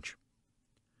Miss French.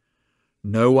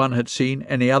 No one had seen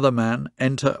any other man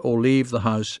enter or leave the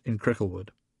house in Cricklewood.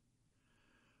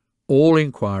 All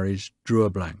inquiries drew a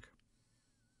blank.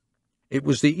 It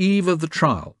was the eve of the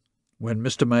trial when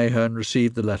Mr. Mayherne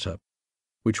received the letter,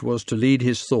 which was to lead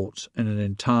his thoughts in an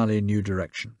entirely new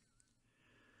direction.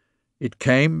 It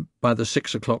came by the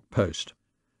 6 o'clock post,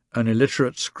 an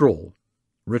illiterate scrawl,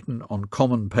 written on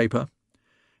common paper,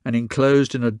 and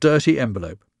enclosed in a dirty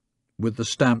envelope, with the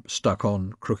stamp stuck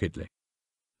on crookedly.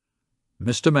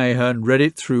 Mr. Mayherne read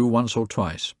it through once or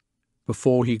twice,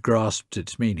 before he grasped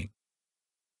its meaning.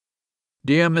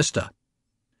 "Dear Mister,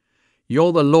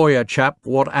 you're the lawyer chap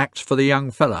what acts for the young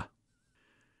fella.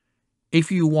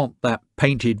 If you want that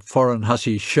painted foreign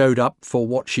hussy showed up for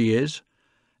what she is,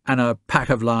 and a pack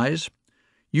of lies,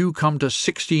 you come to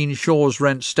 16 Shaw's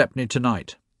Rent, Stepney,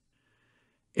 tonight.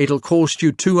 It'll cost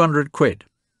you 200 quid.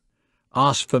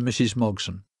 Ask for Mrs.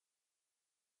 Mogson."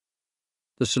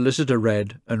 The solicitor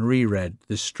read and reread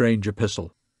this strange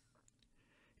epistle.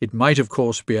 It might, of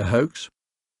course, be a hoax,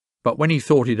 but when he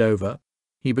thought it over,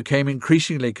 he became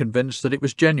increasingly convinced that it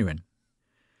was genuine,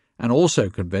 and also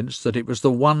convinced that it was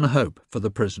the one hope for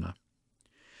the prisoner.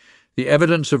 The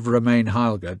evidence of Romain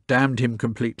Heilger damned him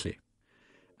completely,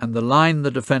 and the line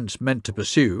the defence meant to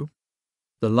pursue,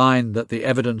 the line that the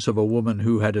evidence of a woman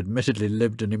who had admittedly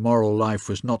lived an immoral life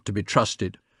was not to be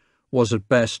trusted, was at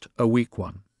best a weak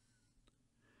one.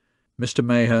 Mr.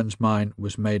 Mayherne's mind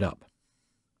was made up.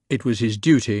 It was his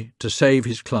duty to save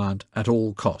his client at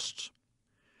all costs.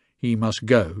 He must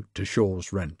go to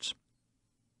Shaw's Rents.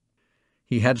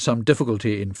 He had some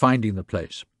difficulty in finding the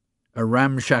place, a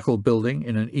ramshackle building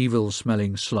in an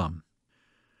evil-smelling slum.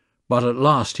 But at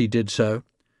last he did so,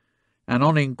 and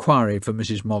on inquiry for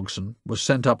Mrs. Mogson was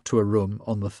sent up to a room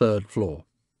on the 3rd floor.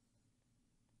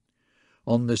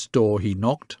 On this door he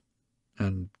knocked,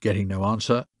 and, getting no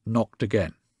answer, knocked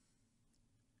again.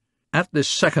 At this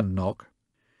second knock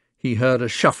he heard a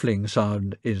shuffling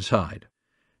sound inside,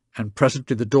 and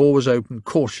presently the door was opened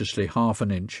cautiously half an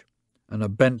inch, and a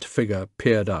bent figure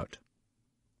peered out.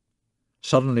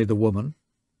 Suddenly the woman,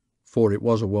 for it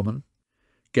was a woman,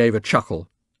 gave a chuckle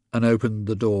and opened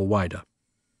the door wider.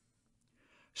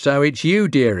 "So it's you,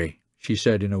 dearie," she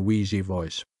said in a wheezy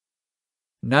voice.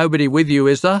 "Nobody with you,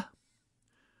 is there?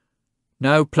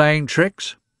 No playing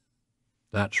tricks?"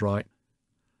 "That's right."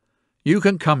 "You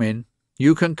can come in.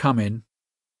 You can come in."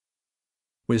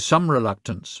 With some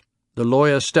reluctance, the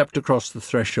lawyer stepped across the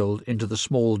threshold into the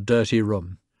small, dirty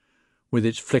room, with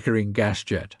its flickering gas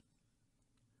jet.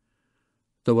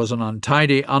 There was an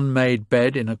untidy, unmade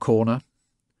bed in a corner,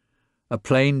 a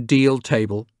plain deal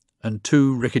table, and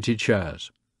 2 rickety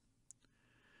chairs.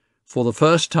 For the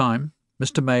first time,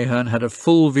 Mr. Mayherne had a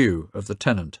full view of the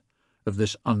tenant of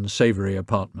this unsavoury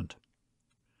apartment.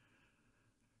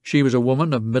 She was a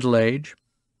woman of middle age,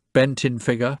 bent in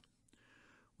figure,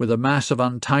 with a mass of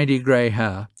untidy grey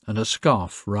hair and a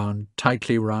scarf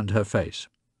tightly round her face.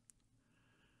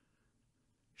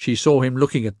 She saw him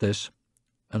looking at this,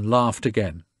 and laughed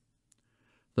again,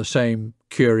 the same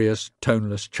curious,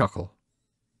 toneless chuckle.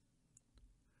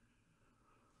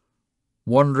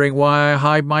 "Wondering why I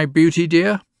hide my beauty,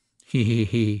 dear?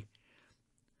 He.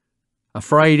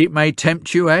 Afraid it may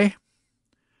tempt you, eh?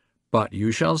 But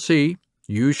you shall see,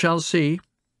 you shall see."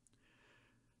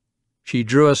 She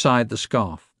drew aside the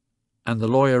scarf, and the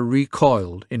lawyer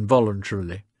recoiled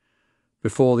involuntarily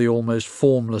before the almost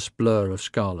formless blur of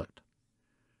scarlet.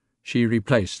 She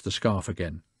replaced the scarf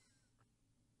again.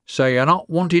 "So you're not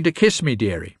wanting to kiss me,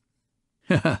 dearie?"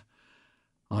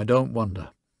 "I don't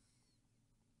wonder.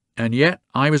 And yet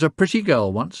I was a pretty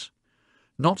girl once,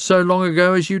 not so long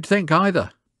ago as you'd think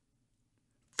either.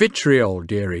 Vitriol,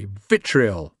 dearie,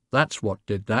 vitriol, that's what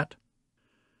did that.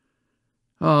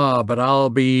 Ah, but I'll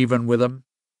be even with 'em."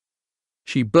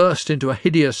 She burst into a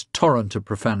hideous torrent of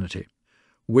profanity,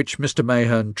 which Mr.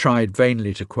 Mayherne tried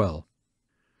vainly to quell.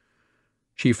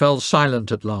 She fell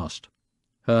silent at last,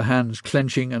 her hands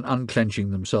clenching and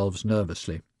unclenching themselves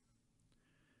nervously.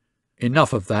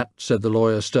 "Enough of that," said the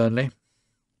lawyer sternly.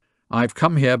 "I've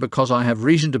come here because I have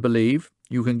reason to believe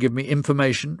you can give me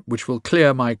information which will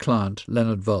clear my client,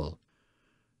 Leonard Vole.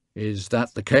 Is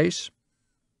that the case?"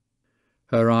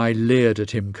 Her eye leered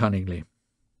at him cunningly.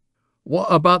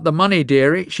 "What about the money,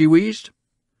 dearie?" she wheezed.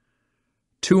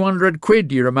 200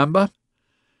 quid, you remember?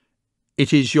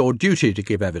 It is your duty to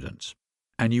give evidence,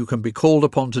 and you can be called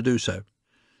upon to do so.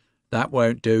 That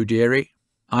won't do, dearie.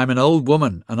 I'm an old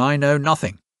woman, and I know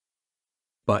nothing.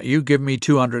 But you give me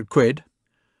 200 quid,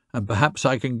 and perhaps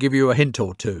I can give you a hint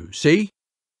or two, see?"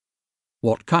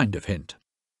 "What kind of hint?"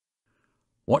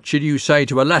 "What should you say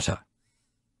to a letter?"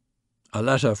 "A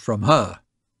letter from her,"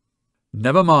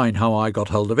 Never mind how I got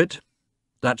hold of it.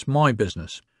 That's my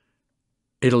business.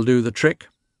 It'll do the trick.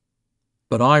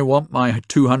 But I want my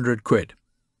 200 quid.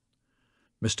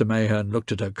 Mr. Mayherne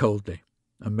looked at her coldly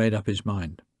and made up his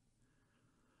mind.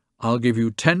 I'll give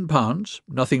you £10,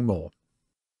 nothing more.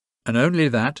 And only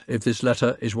that if this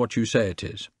letter is what you say it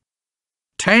is.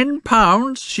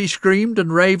 £10? She screamed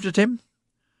and raved at him.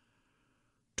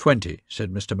 20,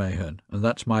 said Mr. Mayherne, and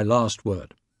that's my last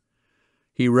word.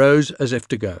 He rose as if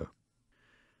to go.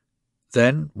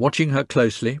 Then, watching her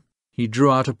closely, he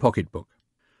drew out a pocket-book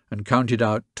and counted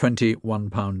out 20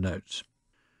 £1 notes.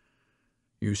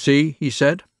 You see, he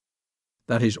said,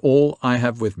 that is all I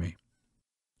have with me.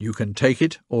 You can take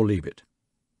it or leave it.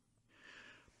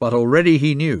 But already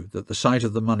he knew that the sight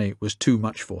of the money was too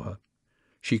much for her.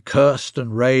 She cursed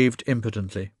and raved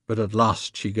impotently, but at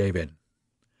last she gave in.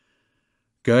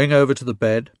 Going over to the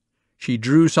bed, she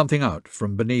drew something out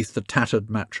from beneath the tattered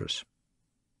mattress.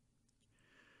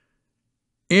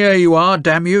 "Here you are,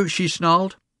 damn you," she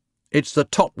snarled. "It's the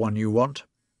top one you want."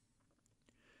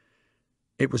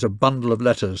 It was a bundle of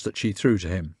letters that she threw to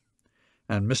him,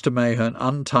 and Mr. Mayherne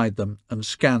untied them and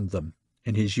scanned them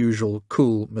in his usual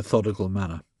cool, methodical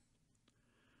manner.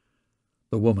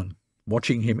 The woman,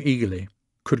 watching him eagerly,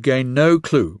 could gain no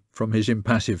clue from his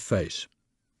impassive face.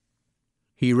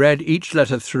 He read each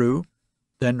letter through,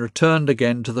 then returned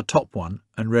again to the top one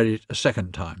and read it a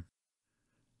second time.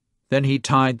 Then he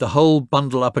tied the whole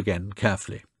bundle up again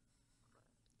carefully.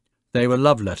 They were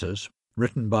love letters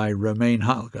written by Romain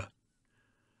Halger,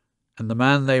 and the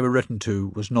man they were written to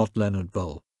was not Leonard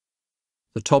Vole.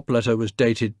 The top letter was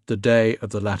dated the day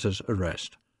of the latter's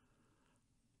arrest.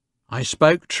 "I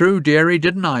spoke true, dearie,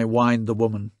 didn't I?" whined the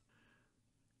woman.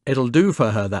 "It'll do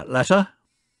for her, that letter."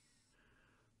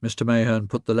 Mr. Mayherne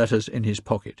put the letters in his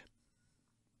pocket.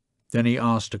 Then he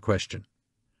asked a question.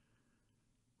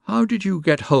 "How did you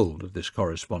get hold of this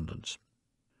correspondence?"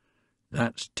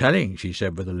 "That's telling," she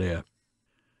said with a leer.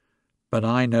 "But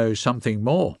I know something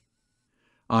more.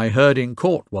 I heard in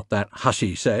court what that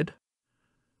hussy said.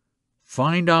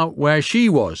 Find out where she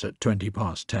was at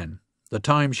 10:20, the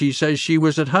time she says she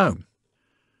was at home.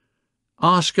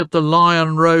 Ask at the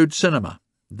Lion Road Cinema.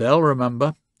 They'll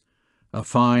remember. A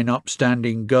fine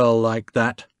upstanding girl like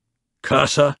that.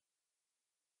 Curse her!"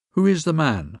 "Who is the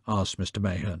man?" asked Mr.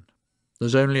 Mayherne.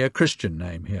 "There's only a Christian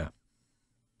name here."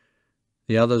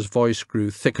 The other's voice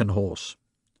grew thick and hoarse.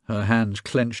 Her hands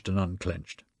clenched and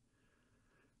unclenched.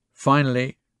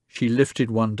 Finally, she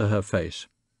lifted one to her face.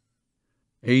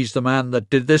 "He's the man that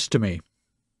did this to me.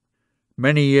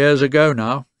 Many years ago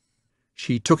now.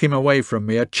 She took him away from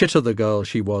me, a chit of the girl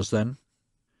she was then.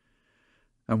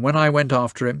 And when I went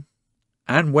after him,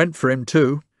 and went for him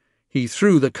too, he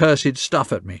threw the cursed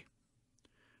stuff at me.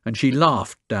 And she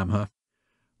laughed, damn her.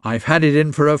 I've had it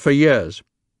in for her for years.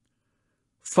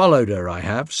 Followed her, I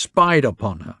have, spied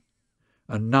upon her.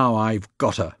 And now I've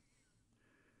got her.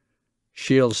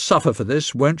 She'll suffer for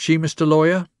this, won't she, Mr.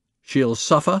 Lawyer? She'll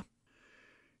suffer.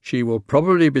 She will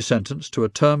probably be sentenced to a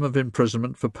term of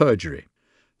imprisonment for perjury,"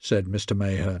 said Mr.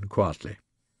 Mayherne quietly.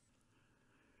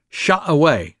 "Shut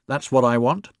away, that's what I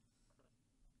want."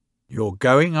 "You're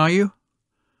going, are you?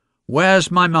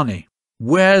 Where's my money?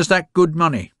 Where's that good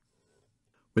money?"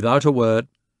 Without a word,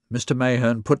 Mr.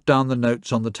 Mayherne put down the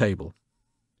notes on the table.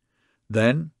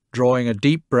 Then, drawing a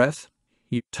deep breath,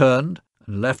 he turned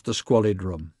and left the squalid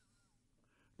room.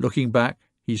 Looking back,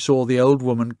 he saw the old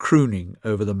woman crooning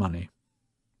over the money.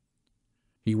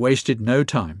 He wasted no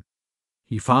time.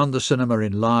 He found the cinema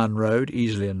in Lion Road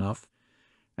easily enough,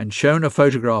 and shown a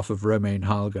photograph of Romain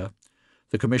Halger,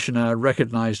 the commissioner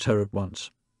recognised her at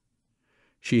once.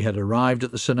 She had arrived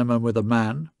at the cinema with a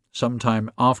man some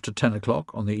time after 10 o'clock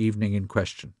on the evening in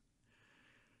question.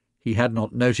 He had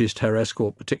not noticed her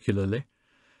escort particularly,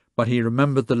 but he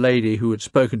remembered the lady who had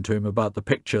spoken to him about the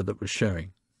picture that was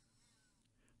showing.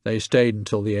 They stayed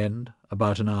until the end,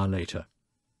 about an hour later.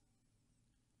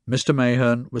 Mr.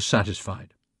 Mayherne was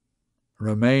satisfied.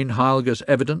 Romain Halger's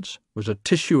evidence was a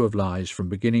tissue of lies from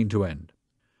beginning to end.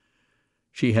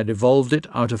 She had evolved it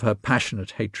out of her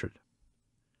passionate hatred.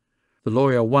 The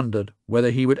lawyer wondered whether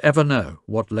he would ever know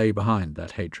what lay behind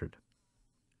that hatred.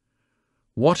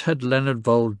 What had Leonard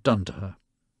Vole done to her?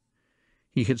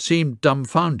 He had seemed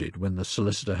dumbfounded when the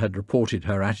solicitor had reported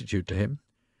her attitude to him.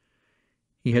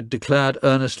 He had declared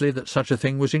earnestly that such a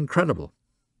thing was incredible.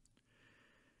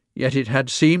 Yet it had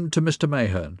seemed to Mr.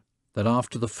 Mayherne that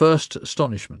after the first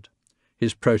astonishment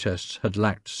his protests had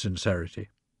lacked sincerity.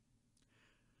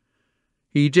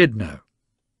 He did know.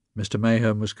 Mr.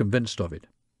 Mayherne was convinced of it.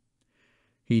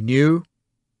 He knew,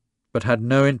 but had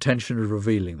no intention of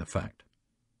revealing the fact.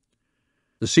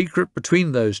 The secret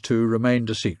between those two remained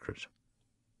a secret,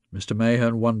 Mr.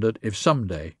 Mahon wondered if some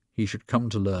day he should come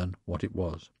to learn what it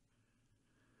was.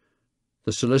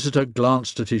 The solicitor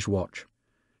glanced at his watch.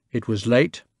 It was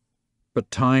late,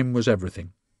 but time was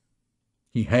everything.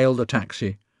 He hailed a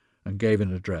taxi and gave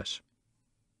an address.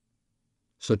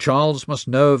 "Sir Charles must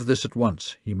know of this at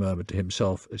once," he murmured to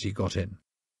himself as he got in.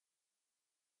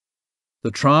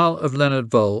 The trial of Leonard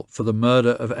Vole for the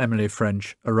murder of Emily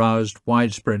French aroused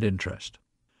widespread interest.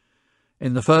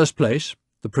 In the first place,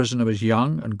 the prisoner was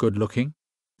young and good-looking.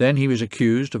 Then he was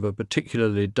accused of a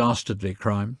particularly dastardly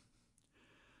crime.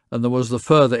 And there was the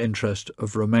further interest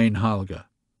of Romaine Halger,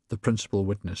 the principal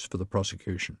witness for the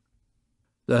prosecution.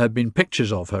 There had been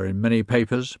pictures of her in many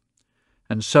papers,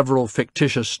 and several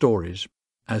fictitious stories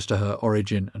as to her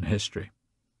origin and history.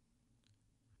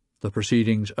 The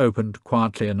proceedings opened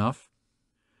quietly enough.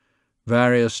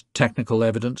 Various technical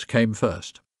evidence came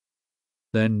first.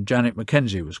 Then Janet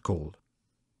Mackenzie was called.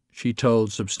 She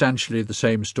told substantially the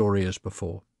same story as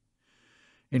before.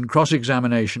 In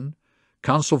cross-examination,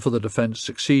 counsel for the defence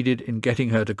succeeded in getting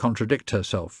her to contradict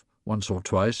herself once or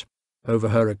twice over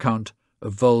her account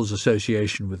of Vole's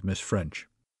association with Miss French.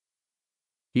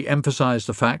 He emphasised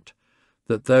the fact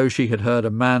that though she had heard a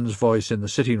man's voice in the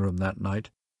sitting-room that night,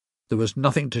 there was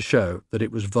nothing to show that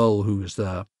it was Vole who was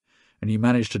there, and he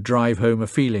managed to drive home a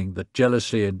feeling that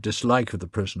jealousy and dislike of the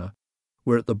prisoner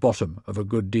were at the bottom of a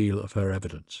good deal of her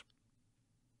evidence.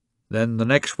 Then the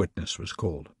next witness was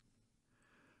called.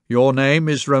 "Your name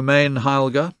is Romaine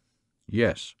Halger?"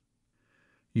 "Yes."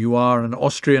 "You are an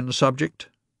Austrian subject?"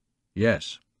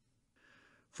 "Yes."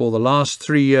 "For the last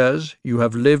 3 years you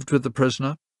have lived with the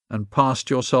prisoner and passed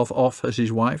yourself off as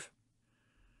his wife?"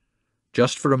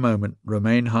 Just for a moment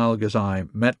Romaine Halger's eye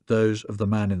met those of the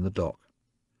man in the dock.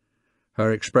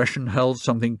 Her expression held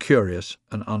something curious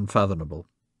and unfathomable.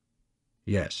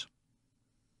 "Yes."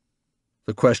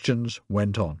 The questions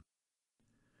went on.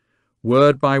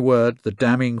 Word by word the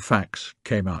damning facts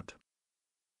came out.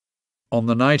 On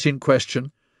the night in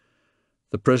question,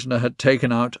 the prisoner had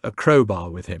taken out a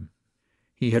crowbar with him.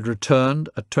 He had returned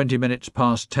at 20 minutes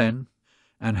past 10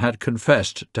 and had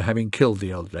confessed to having killed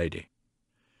the old lady.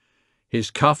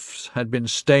 His cuffs had been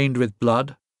stained with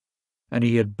blood, and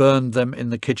he had burned them in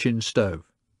the kitchen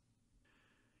stove.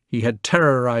 He had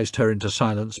terrorized her into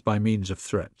silence by means of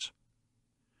threats.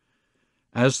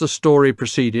 As the story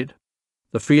proceeded,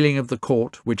 the feeling of the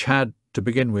court, which had, to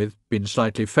begin with, been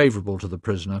slightly favourable to the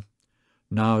prisoner,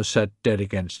 now set dead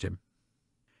against him.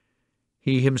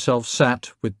 He himself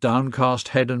sat with downcast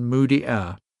head and moody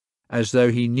air, as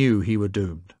though he knew he were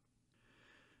doomed.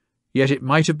 Yet it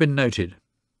might have been noted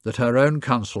that her own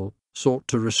counsel sought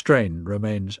to restrain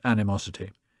Romaine's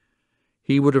animosity.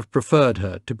 He would have preferred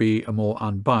her to be a more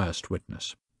unbiased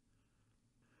witness.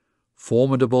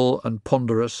 Formidable and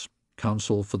ponderous,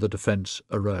 counsel for the defence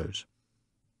arose.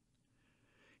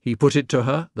 He put it to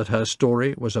her that her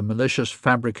story was a malicious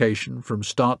fabrication from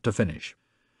start to finish,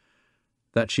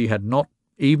 that she had not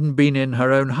even been in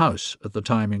her own house at the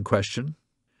time in question,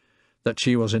 that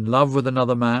she was in love with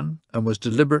another man and was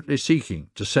deliberately seeking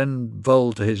to send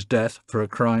Vole to his death for a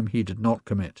crime he did not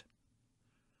commit.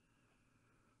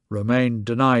 Romaine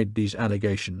denied these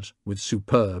allegations with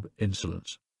superb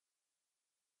insolence.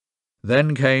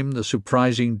 Then came the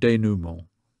surprising dénouement,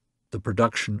 the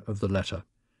production of the letter.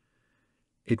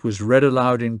 It was read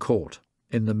aloud in court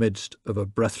in the midst of a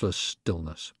breathless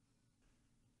stillness.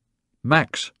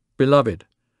 "Max, beloved,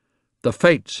 the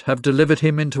fates have delivered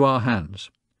him into our hands.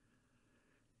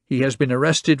 He has been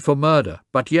arrested for murder,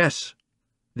 but yes,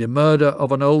 the murder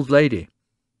of an old lady,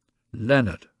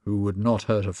 Leonard, who would not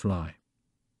hurt a fly.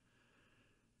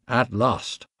 At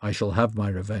last I shall have my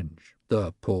revenge,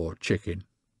 the poor chicken.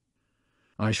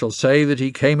 I shall say that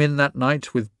he came in that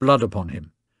night with blood upon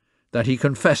him, that he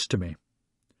confessed to me.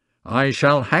 I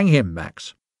shall hang him,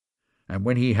 Max, and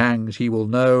when he hangs he will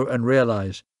know and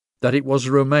realize that it was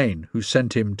Romaine who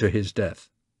sent him to his death.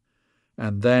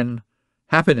 And then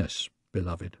happiness,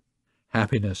 beloved,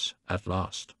 happiness at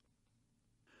last."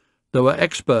 There were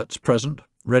experts present,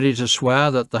 ready to swear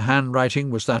that the handwriting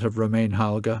was that of Romaine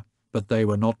Halger, but they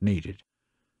were not needed.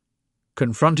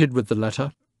 Confronted with the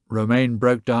letter, Romaine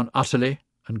broke down utterly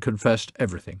and confessed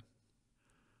everything.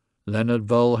 Leonard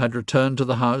Vole had returned to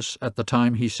the house at the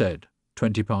time he said,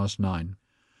 20 past 9.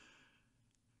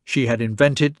 She had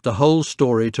invented the whole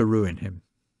story to ruin him.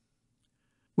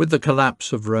 With the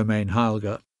collapse of Romaine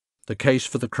Halger, the case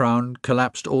for the Crown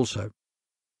collapsed also.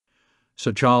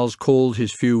 Sir Charles called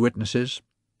his few witnesses.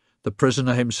 The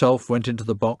prisoner himself went into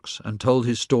the box and told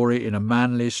his story in a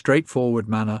manly, straightforward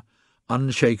manner,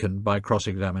 unshaken by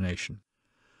cross-examination.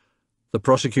 The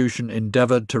prosecution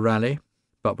endeavoured to rally,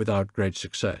 but without great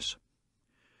success.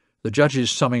 The judge's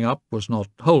summing up was not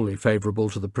wholly favourable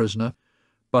to the prisoner,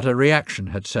 but a reaction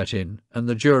had set in, and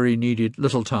the jury needed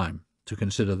little time to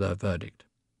consider their verdict.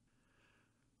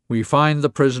 We find the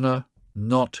prisoner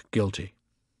not guilty.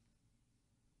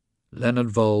 Leonard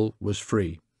Vole was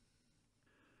free.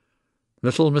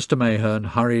 Little Mr. Mayherne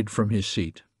hurried from his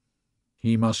seat.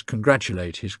 He must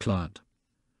congratulate his client.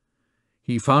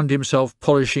 He found himself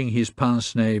polishing his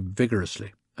pince-nez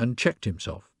vigorously, and checked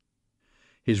himself.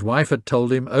 His wife had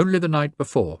told him only the night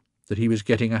before that he was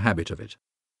getting a habit of it.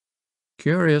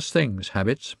 Curious things,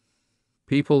 habits.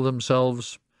 People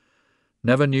themselves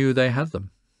never knew they had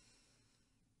them.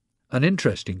 An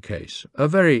interesting case, a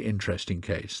very interesting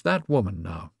case, that woman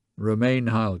now, Romaine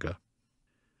Heilger.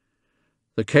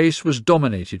 The case was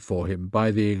dominated for him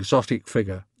by the exotic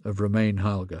figure of Romaine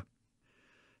Heilger.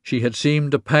 She had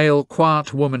seemed a pale,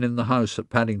 quiet woman in the house at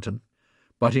Paddington,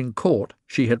 but in court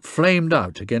she had flamed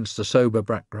out against the sober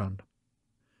background.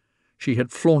 She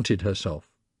had flaunted herself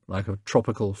like a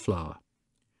tropical flower.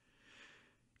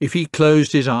 If he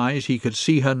closed his eyes, he could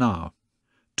see her now,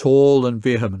 tall and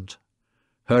vehement,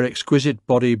 her exquisite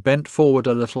body bent forward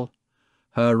a little,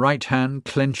 her right hand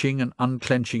clenching and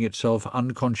unclenching itself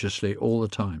unconsciously all the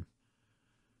time.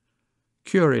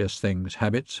 Curious things,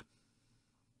 habits.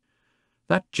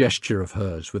 That gesture of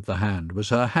hers with the hand was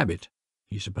her habit,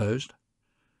 he supposed.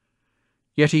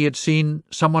 Yet he had seen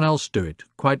someone else do it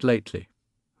quite lately.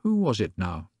 Who was it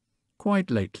now? Quite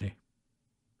lately.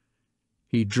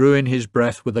 He drew in his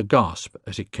breath with a gasp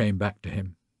as it came back to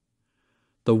him.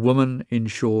 The woman in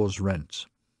Shaw's Rents.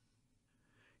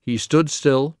 He stood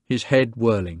still, his head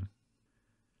whirling.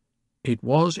 It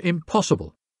was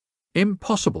impossible.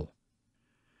 Impossible.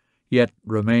 Yet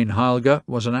Romaine Heilger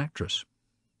was an actress.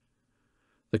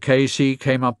 The K.C.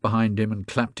 came up behind him and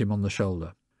clapped him on the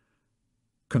shoulder.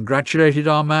 "Congratulated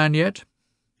our man yet?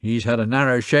 He's had a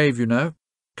narrow shave, you know.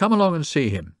 Come along and see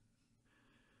him."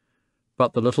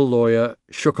 But the little lawyer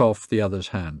shook off the other's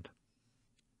hand.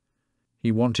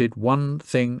 He wanted one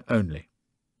thing only,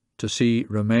 to see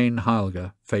Romaine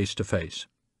Heilger face to face.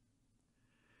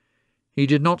 He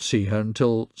did not see her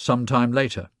until some time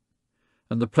later,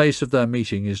 and the place of their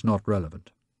meeting is not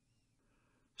relevant.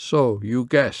 "So you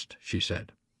guessed," she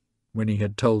said, when he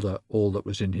had told her all that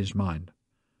was in his mind.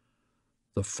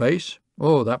 "The face?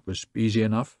 Oh, that was easy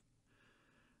enough.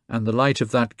 And the light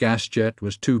of that gas jet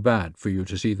was too bad for you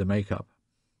to see the make-up."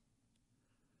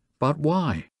 "But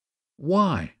why?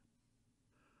 Why?"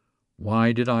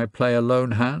 "Why did I play a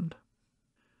lone hand?"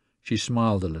 She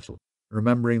smiled a little,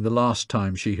 remembering the last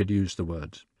time she had used the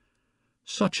words.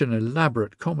 Such an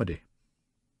elaborate comedy.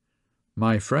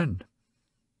 "My friend.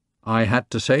 I had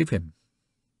to save him.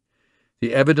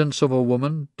 The evidence of a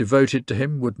woman devoted to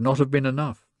him would not have been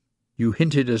enough. You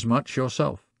hinted as much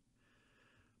yourself.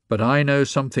 But I know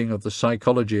something of the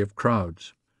psychology of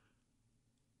crowds.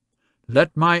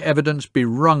 Let my evidence be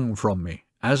wrung from me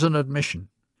as an admission,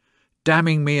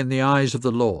 damning me in the eyes of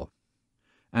the law,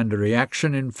 and a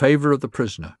reaction in favour of the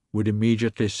prisoner would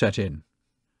immediately set in."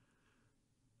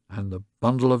 And the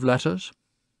bundle of letters?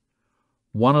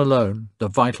 One alone, the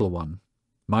vital one,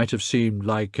 might have seemed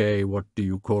like a,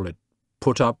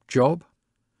 put-up job.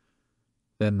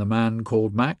 Then the man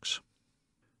called Max?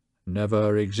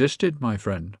 Never existed, my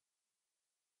friend.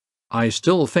 "I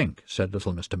still think," said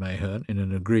little Mr. Mayherne in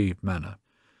an aggrieved manner,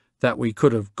 "that we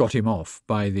could have got him off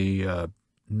by the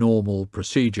normal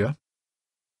procedure.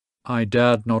 I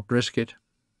dared not risk it.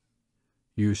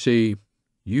 You see,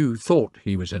 you thought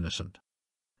he was innocent."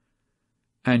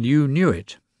 "And you knew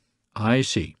it. I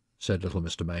see," said little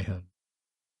Mr. Mayherne.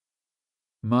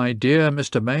 "My dear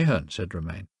Mr. Mayherne," said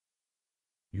Romaine,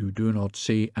 "you do not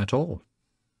see at all.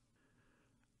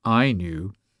 I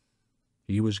knew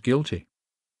he was guilty."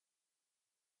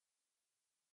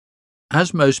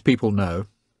 As most people know,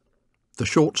 the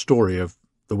short story of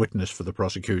The Witness for the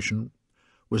Prosecution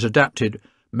was adapted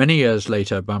many years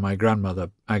later by my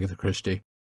grandmother, Agatha Christie,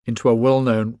 into a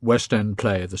well-known West End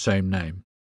play of the same name.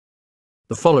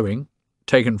 The following,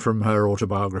 taken from her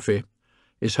autobiography,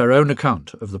 is her own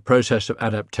account of the process of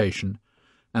adaptation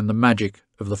and the magic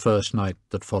of the first night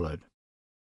that followed.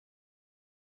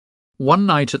 One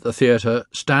night at the theatre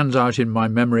stands out in my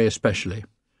memory especially,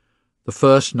 the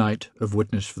first night of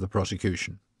Witness for the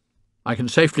Prosecution. I can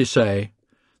safely say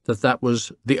that that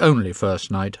was the only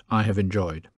first night I have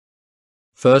enjoyed.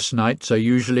 First nights are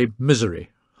usually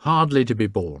misery, hardly to be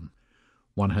borne.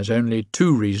 One has only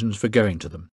two reasons for going to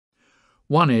them.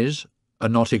 One is, a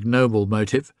not ignoble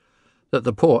motive, that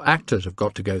the poor actors have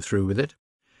got to go through with it,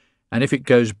 and if it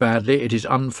goes badly it is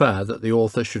unfair that the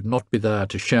author should not be there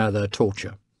to share their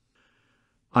torture.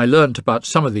 I learnt about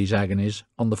some of these agonies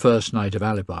on the first night of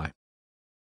Alibi.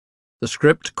 The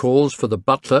script calls for the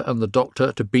butler and the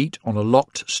doctor to beat on a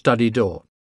locked study door,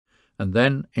 and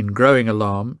then, in growing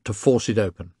alarm, to force it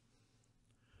open.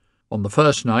 On the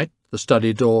first night, the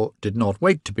study door did not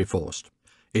wait to be forced.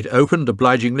 It opened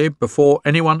obligingly before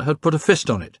anyone had put a fist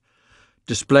on it,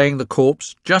 displaying the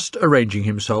corpse just arranging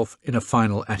himself in a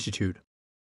final attitude.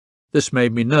 This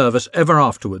made me nervous ever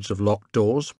afterwards of locked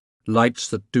doors, lights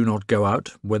that do not go out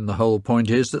when the whole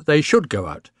point is that they should go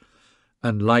out,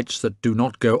 and lights that do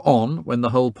not go on when the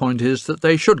whole point is that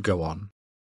they should go on.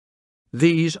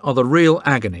 These are the real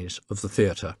agonies of the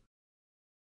theatre.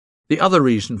 The other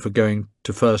reason for going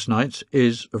to first nights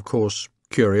is, of course,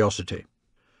 curiosity.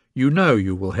 You know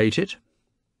you will hate it,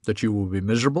 that you will be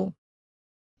miserable,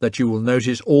 that you will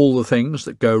notice all the things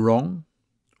that go wrong,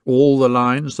 all the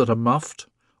lines that are muffed,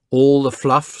 all the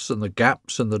fluffs and the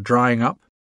gaps and the drying up,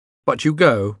 but you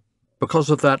go because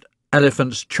of that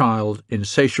elephant's child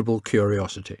insatiable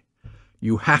curiosity.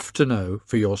 You have to know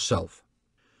for yourself.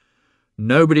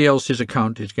 Nobody else's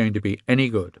account is going to be any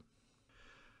good.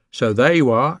 So there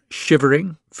you are,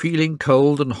 shivering, feeling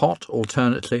cold and hot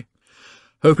alternately,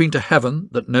 hoping to heaven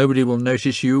that nobody will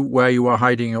notice you where you are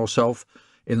hiding yourself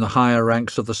in the higher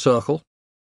ranks of the circle.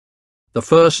 The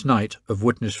first night of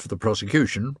Witness for the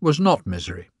Prosecution was not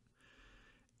misery.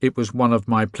 It was one of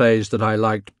my plays that I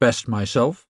liked best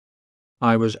myself.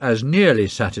 I was as nearly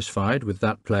satisfied with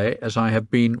that play as I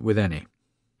have been with any.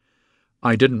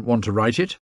 I didn't want to write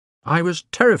it. I was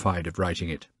terrified of writing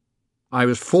it. I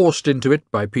was forced into it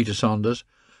by Peter Saunders,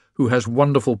 who has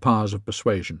wonderful powers of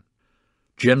persuasion.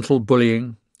 Gentle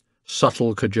bullying,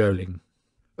 subtle cajoling.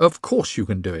 Of course you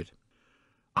can do it.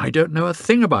 I don't know a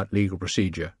thing about legal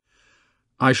procedure.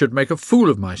 I should make a fool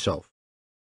of myself.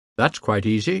 That's quite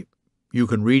easy. You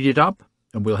can read it up,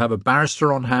 and we'll have a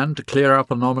barrister on hand to clear up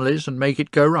anomalies and make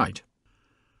it go right.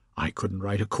 I couldn't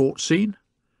write a court scene.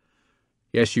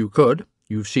 Yes, you could.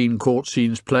 You've seen court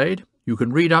scenes played. You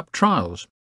can read up trials.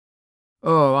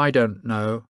 Oh, I don't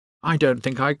know. I don't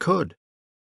think I could.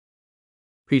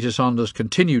 Peter Saunders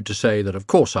continued to say that of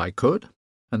course I could,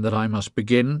 and that I must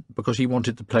begin because he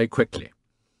wanted the play quickly.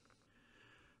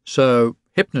 So,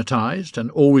 hypnotised and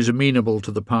always amenable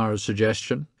to the power of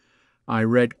suggestion, I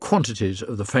read quantities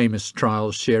of the famous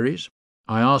trials series.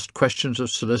 I asked questions of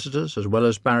solicitors as well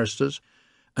as barristers,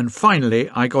 and finally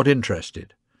I got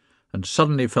interested, and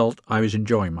suddenly felt I was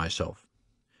enjoying myself.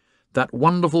 That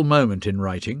wonderful moment in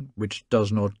writing, which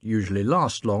does not usually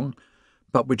last long,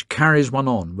 but which carries one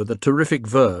on with a terrific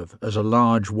verve as a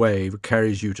large wave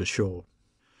carries you to shore.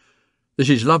 This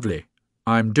is lovely.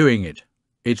 I'm doing it.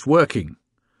 It's working.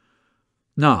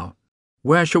 Now,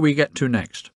 where shall we get to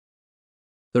next?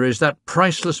 There is that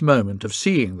priceless moment of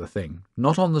seeing the thing,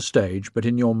 not on the stage, but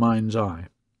in your mind's eye.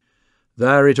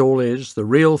 There it all is, the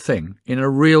real thing, in a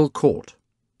real court.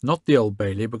 Not the Old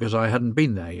Bailey, because I hadn't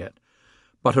been there yet,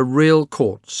 but a real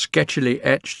court sketchily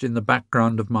etched in the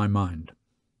background of my mind.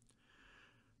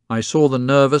 I saw the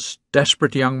nervous,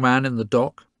 desperate young man in the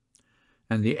dock,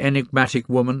 and the enigmatic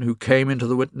woman who came into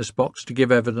the witness box to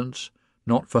give evidence,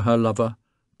 not for her lover,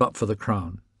 but for the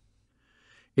Crown.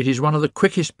 It is one of the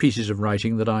quickest pieces of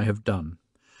writing that I have done.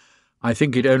 I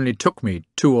think it only took me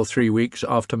 2 or 3 weeks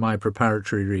after my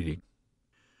preparatory reading.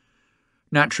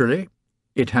 Naturally,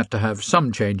 it had to have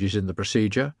some changes in the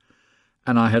procedure,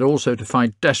 and I had also to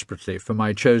fight desperately for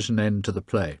my chosen end to the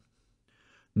play.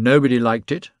 Nobody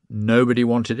liked it, nobody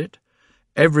wanted it.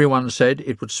 Everyone said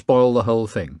it would spoil the whole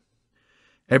thing.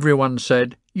 Everyone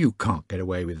said, "You can't get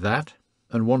away with that,"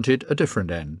 and wanted a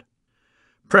different end.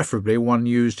 Preferably one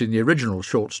used in the original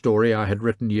short story I had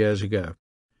written years ago.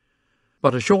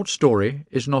 But a short story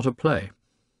is not a play.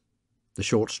 The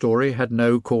short story had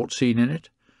no court scene in it,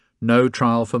 no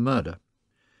trial for murder.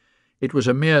 It was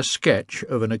a mere sketch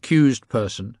of an accused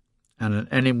person and an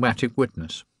enigmatic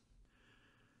witness.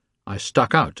 I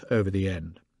stuck out over the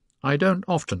end. I don't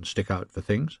often stick out for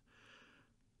things.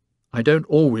 I don't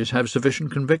always have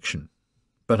sufficient conviction,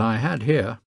 but I had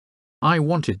here. I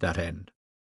wanted that end.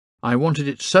 I wanted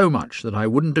it so much that I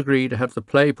wouldn't agree to have the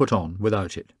play put on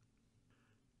without it.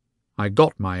 I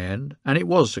got my end, and it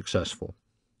was successful.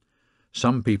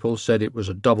 Some people said it was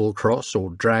a double cross or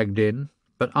dragged in,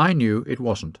 but I knew it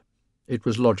wasn't. It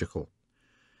was logical.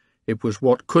 It was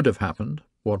what could have happened,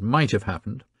 what might have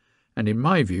happened, and in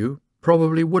my view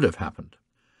probably would have happened,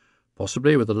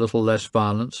 possibly with a little less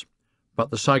violence,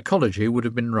 but the psychology would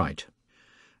have been right,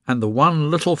 and the one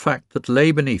little fact that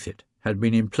lay beneath it had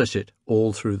been implicit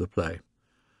all through the play.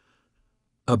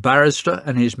 A barrister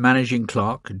and his managing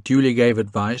clerk duly gave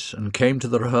advice and came to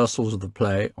the rehearsals of the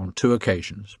play on 2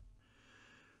 occasions.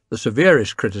 The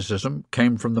severest criticism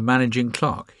came from the managing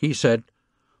clerk. He said,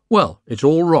 "Well, it's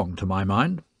all wrong to my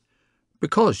mind."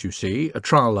 Because, you see, a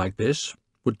trial like this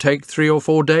would take 3 or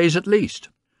 4 days at least.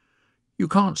 You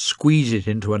can't squeeze it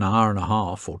into an hour and a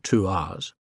half or 2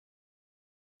 hours.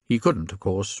 He couldn't, of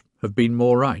course, have been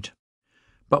more right.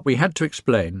 But we had to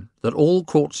explain that all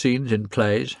court scenes in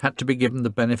plays had to be given the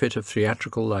benefit of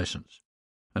theatrical license,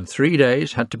 and 3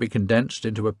 days had to be condensed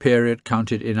into a period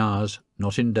counted in hours,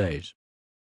 not in days.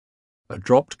 A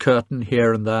dropped curtain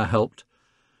here and there helped,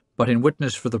 but in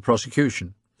witness for the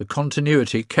prosecution, the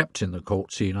continuity kept in the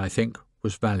court scene, I think,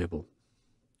 was valuable.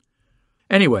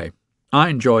 Anyway, I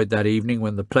enjoyed that evening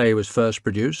when the play was first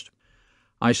produced.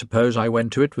 I suppose I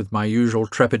went to it with my usual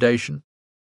trepidation,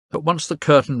 but once the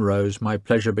curtain rose, my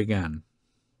pleasure began.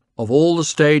 Of all the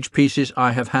stage pieces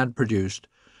I have had produced,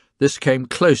 this came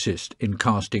closest in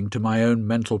casting to my own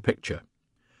mental picture.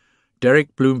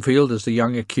 Derek Bloomfield as the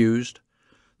young accused,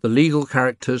 the legal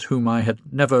characters whom I had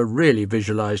never really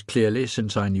visualized clearly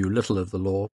since I knew little of the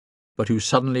law, but who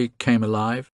suddenly came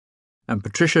alive, and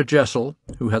Patricia Jessel,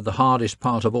 who had the hardest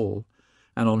part of all,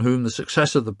 and on whom the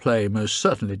success of the play most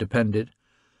certainly depended.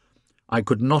 I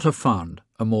could not have found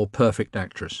a more perfect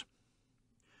actress.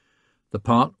 The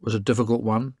part was a difficult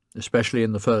one, especially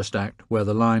in the first act, where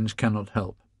the lines cannot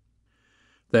help.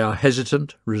 They are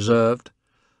hesitant, reserved,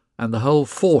 and the whole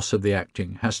force of the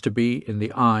acting has to be in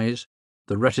the eyes,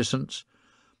 the reticence,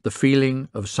 the feeling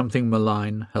of something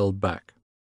malign held back.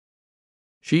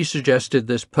 She suggested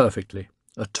this perfectly,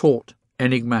 a taut,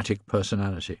 enigmatic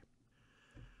personality.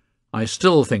 I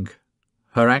still think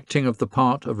her acting of the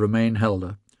part of Romaine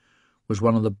Helder was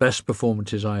one of the best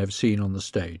performances I have seen on the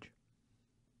stage.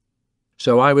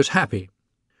 So I was happy,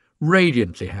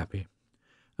 radiantly happy,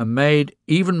 and made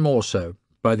even more so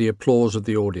by the applause of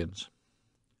the audience.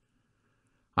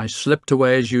 I slipped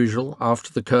away as usual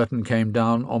after the curtain came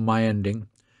down on my ending,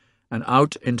 and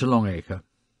out into Longacre.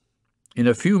 In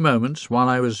a few moments, while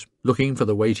I was looking for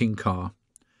the waiting car,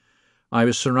 I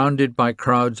was surrounded by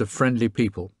crowds of friendly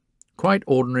people, quite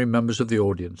ordinary members of the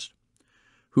audience,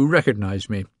 who recognised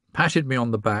me, patted me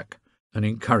on the back, and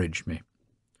encouraged me.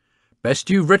 "Best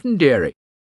you've written, dearie.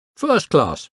 First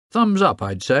class. Thumbs up,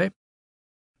 I'd say.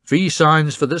 V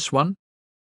signs for this one."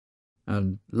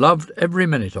 And loved every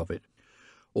minute of it.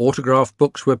 Autograph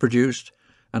books were produced,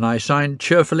 and I signed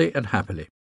cheerfully and happily.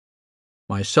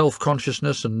 My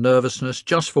self-consciousness and nervousness,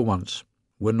 just for once,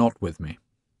 were not with me.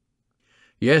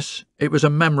 Yes, it was a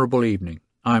memorable evening.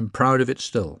 I am proud of it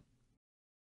still.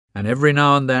 And every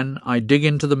now and then I dig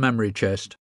into the memory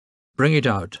chest, bring it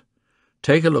out,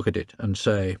 take a look at it, and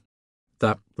say,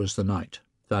 that was the night,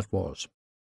 that was.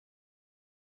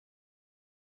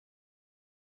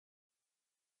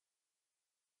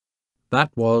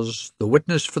 That was The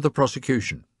Witness for the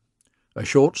Prosecution, a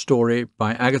short story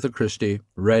by Agatha Christie,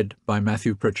 read by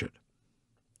Matthew Pritchard.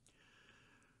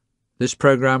 This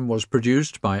program was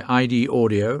produced by ID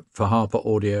Audio for Harper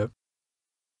Audio.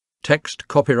 Text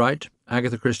copyright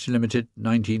Agatha Christie Limited,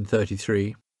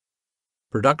 1933.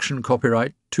 Production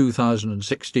copyright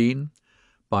 2016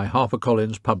 by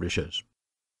HarperCollins Publishers.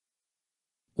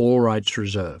 All rights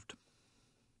reserved.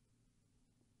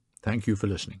 Thank you for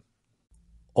listening.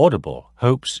 Audible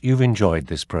hopes you've enjoyed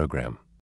this program.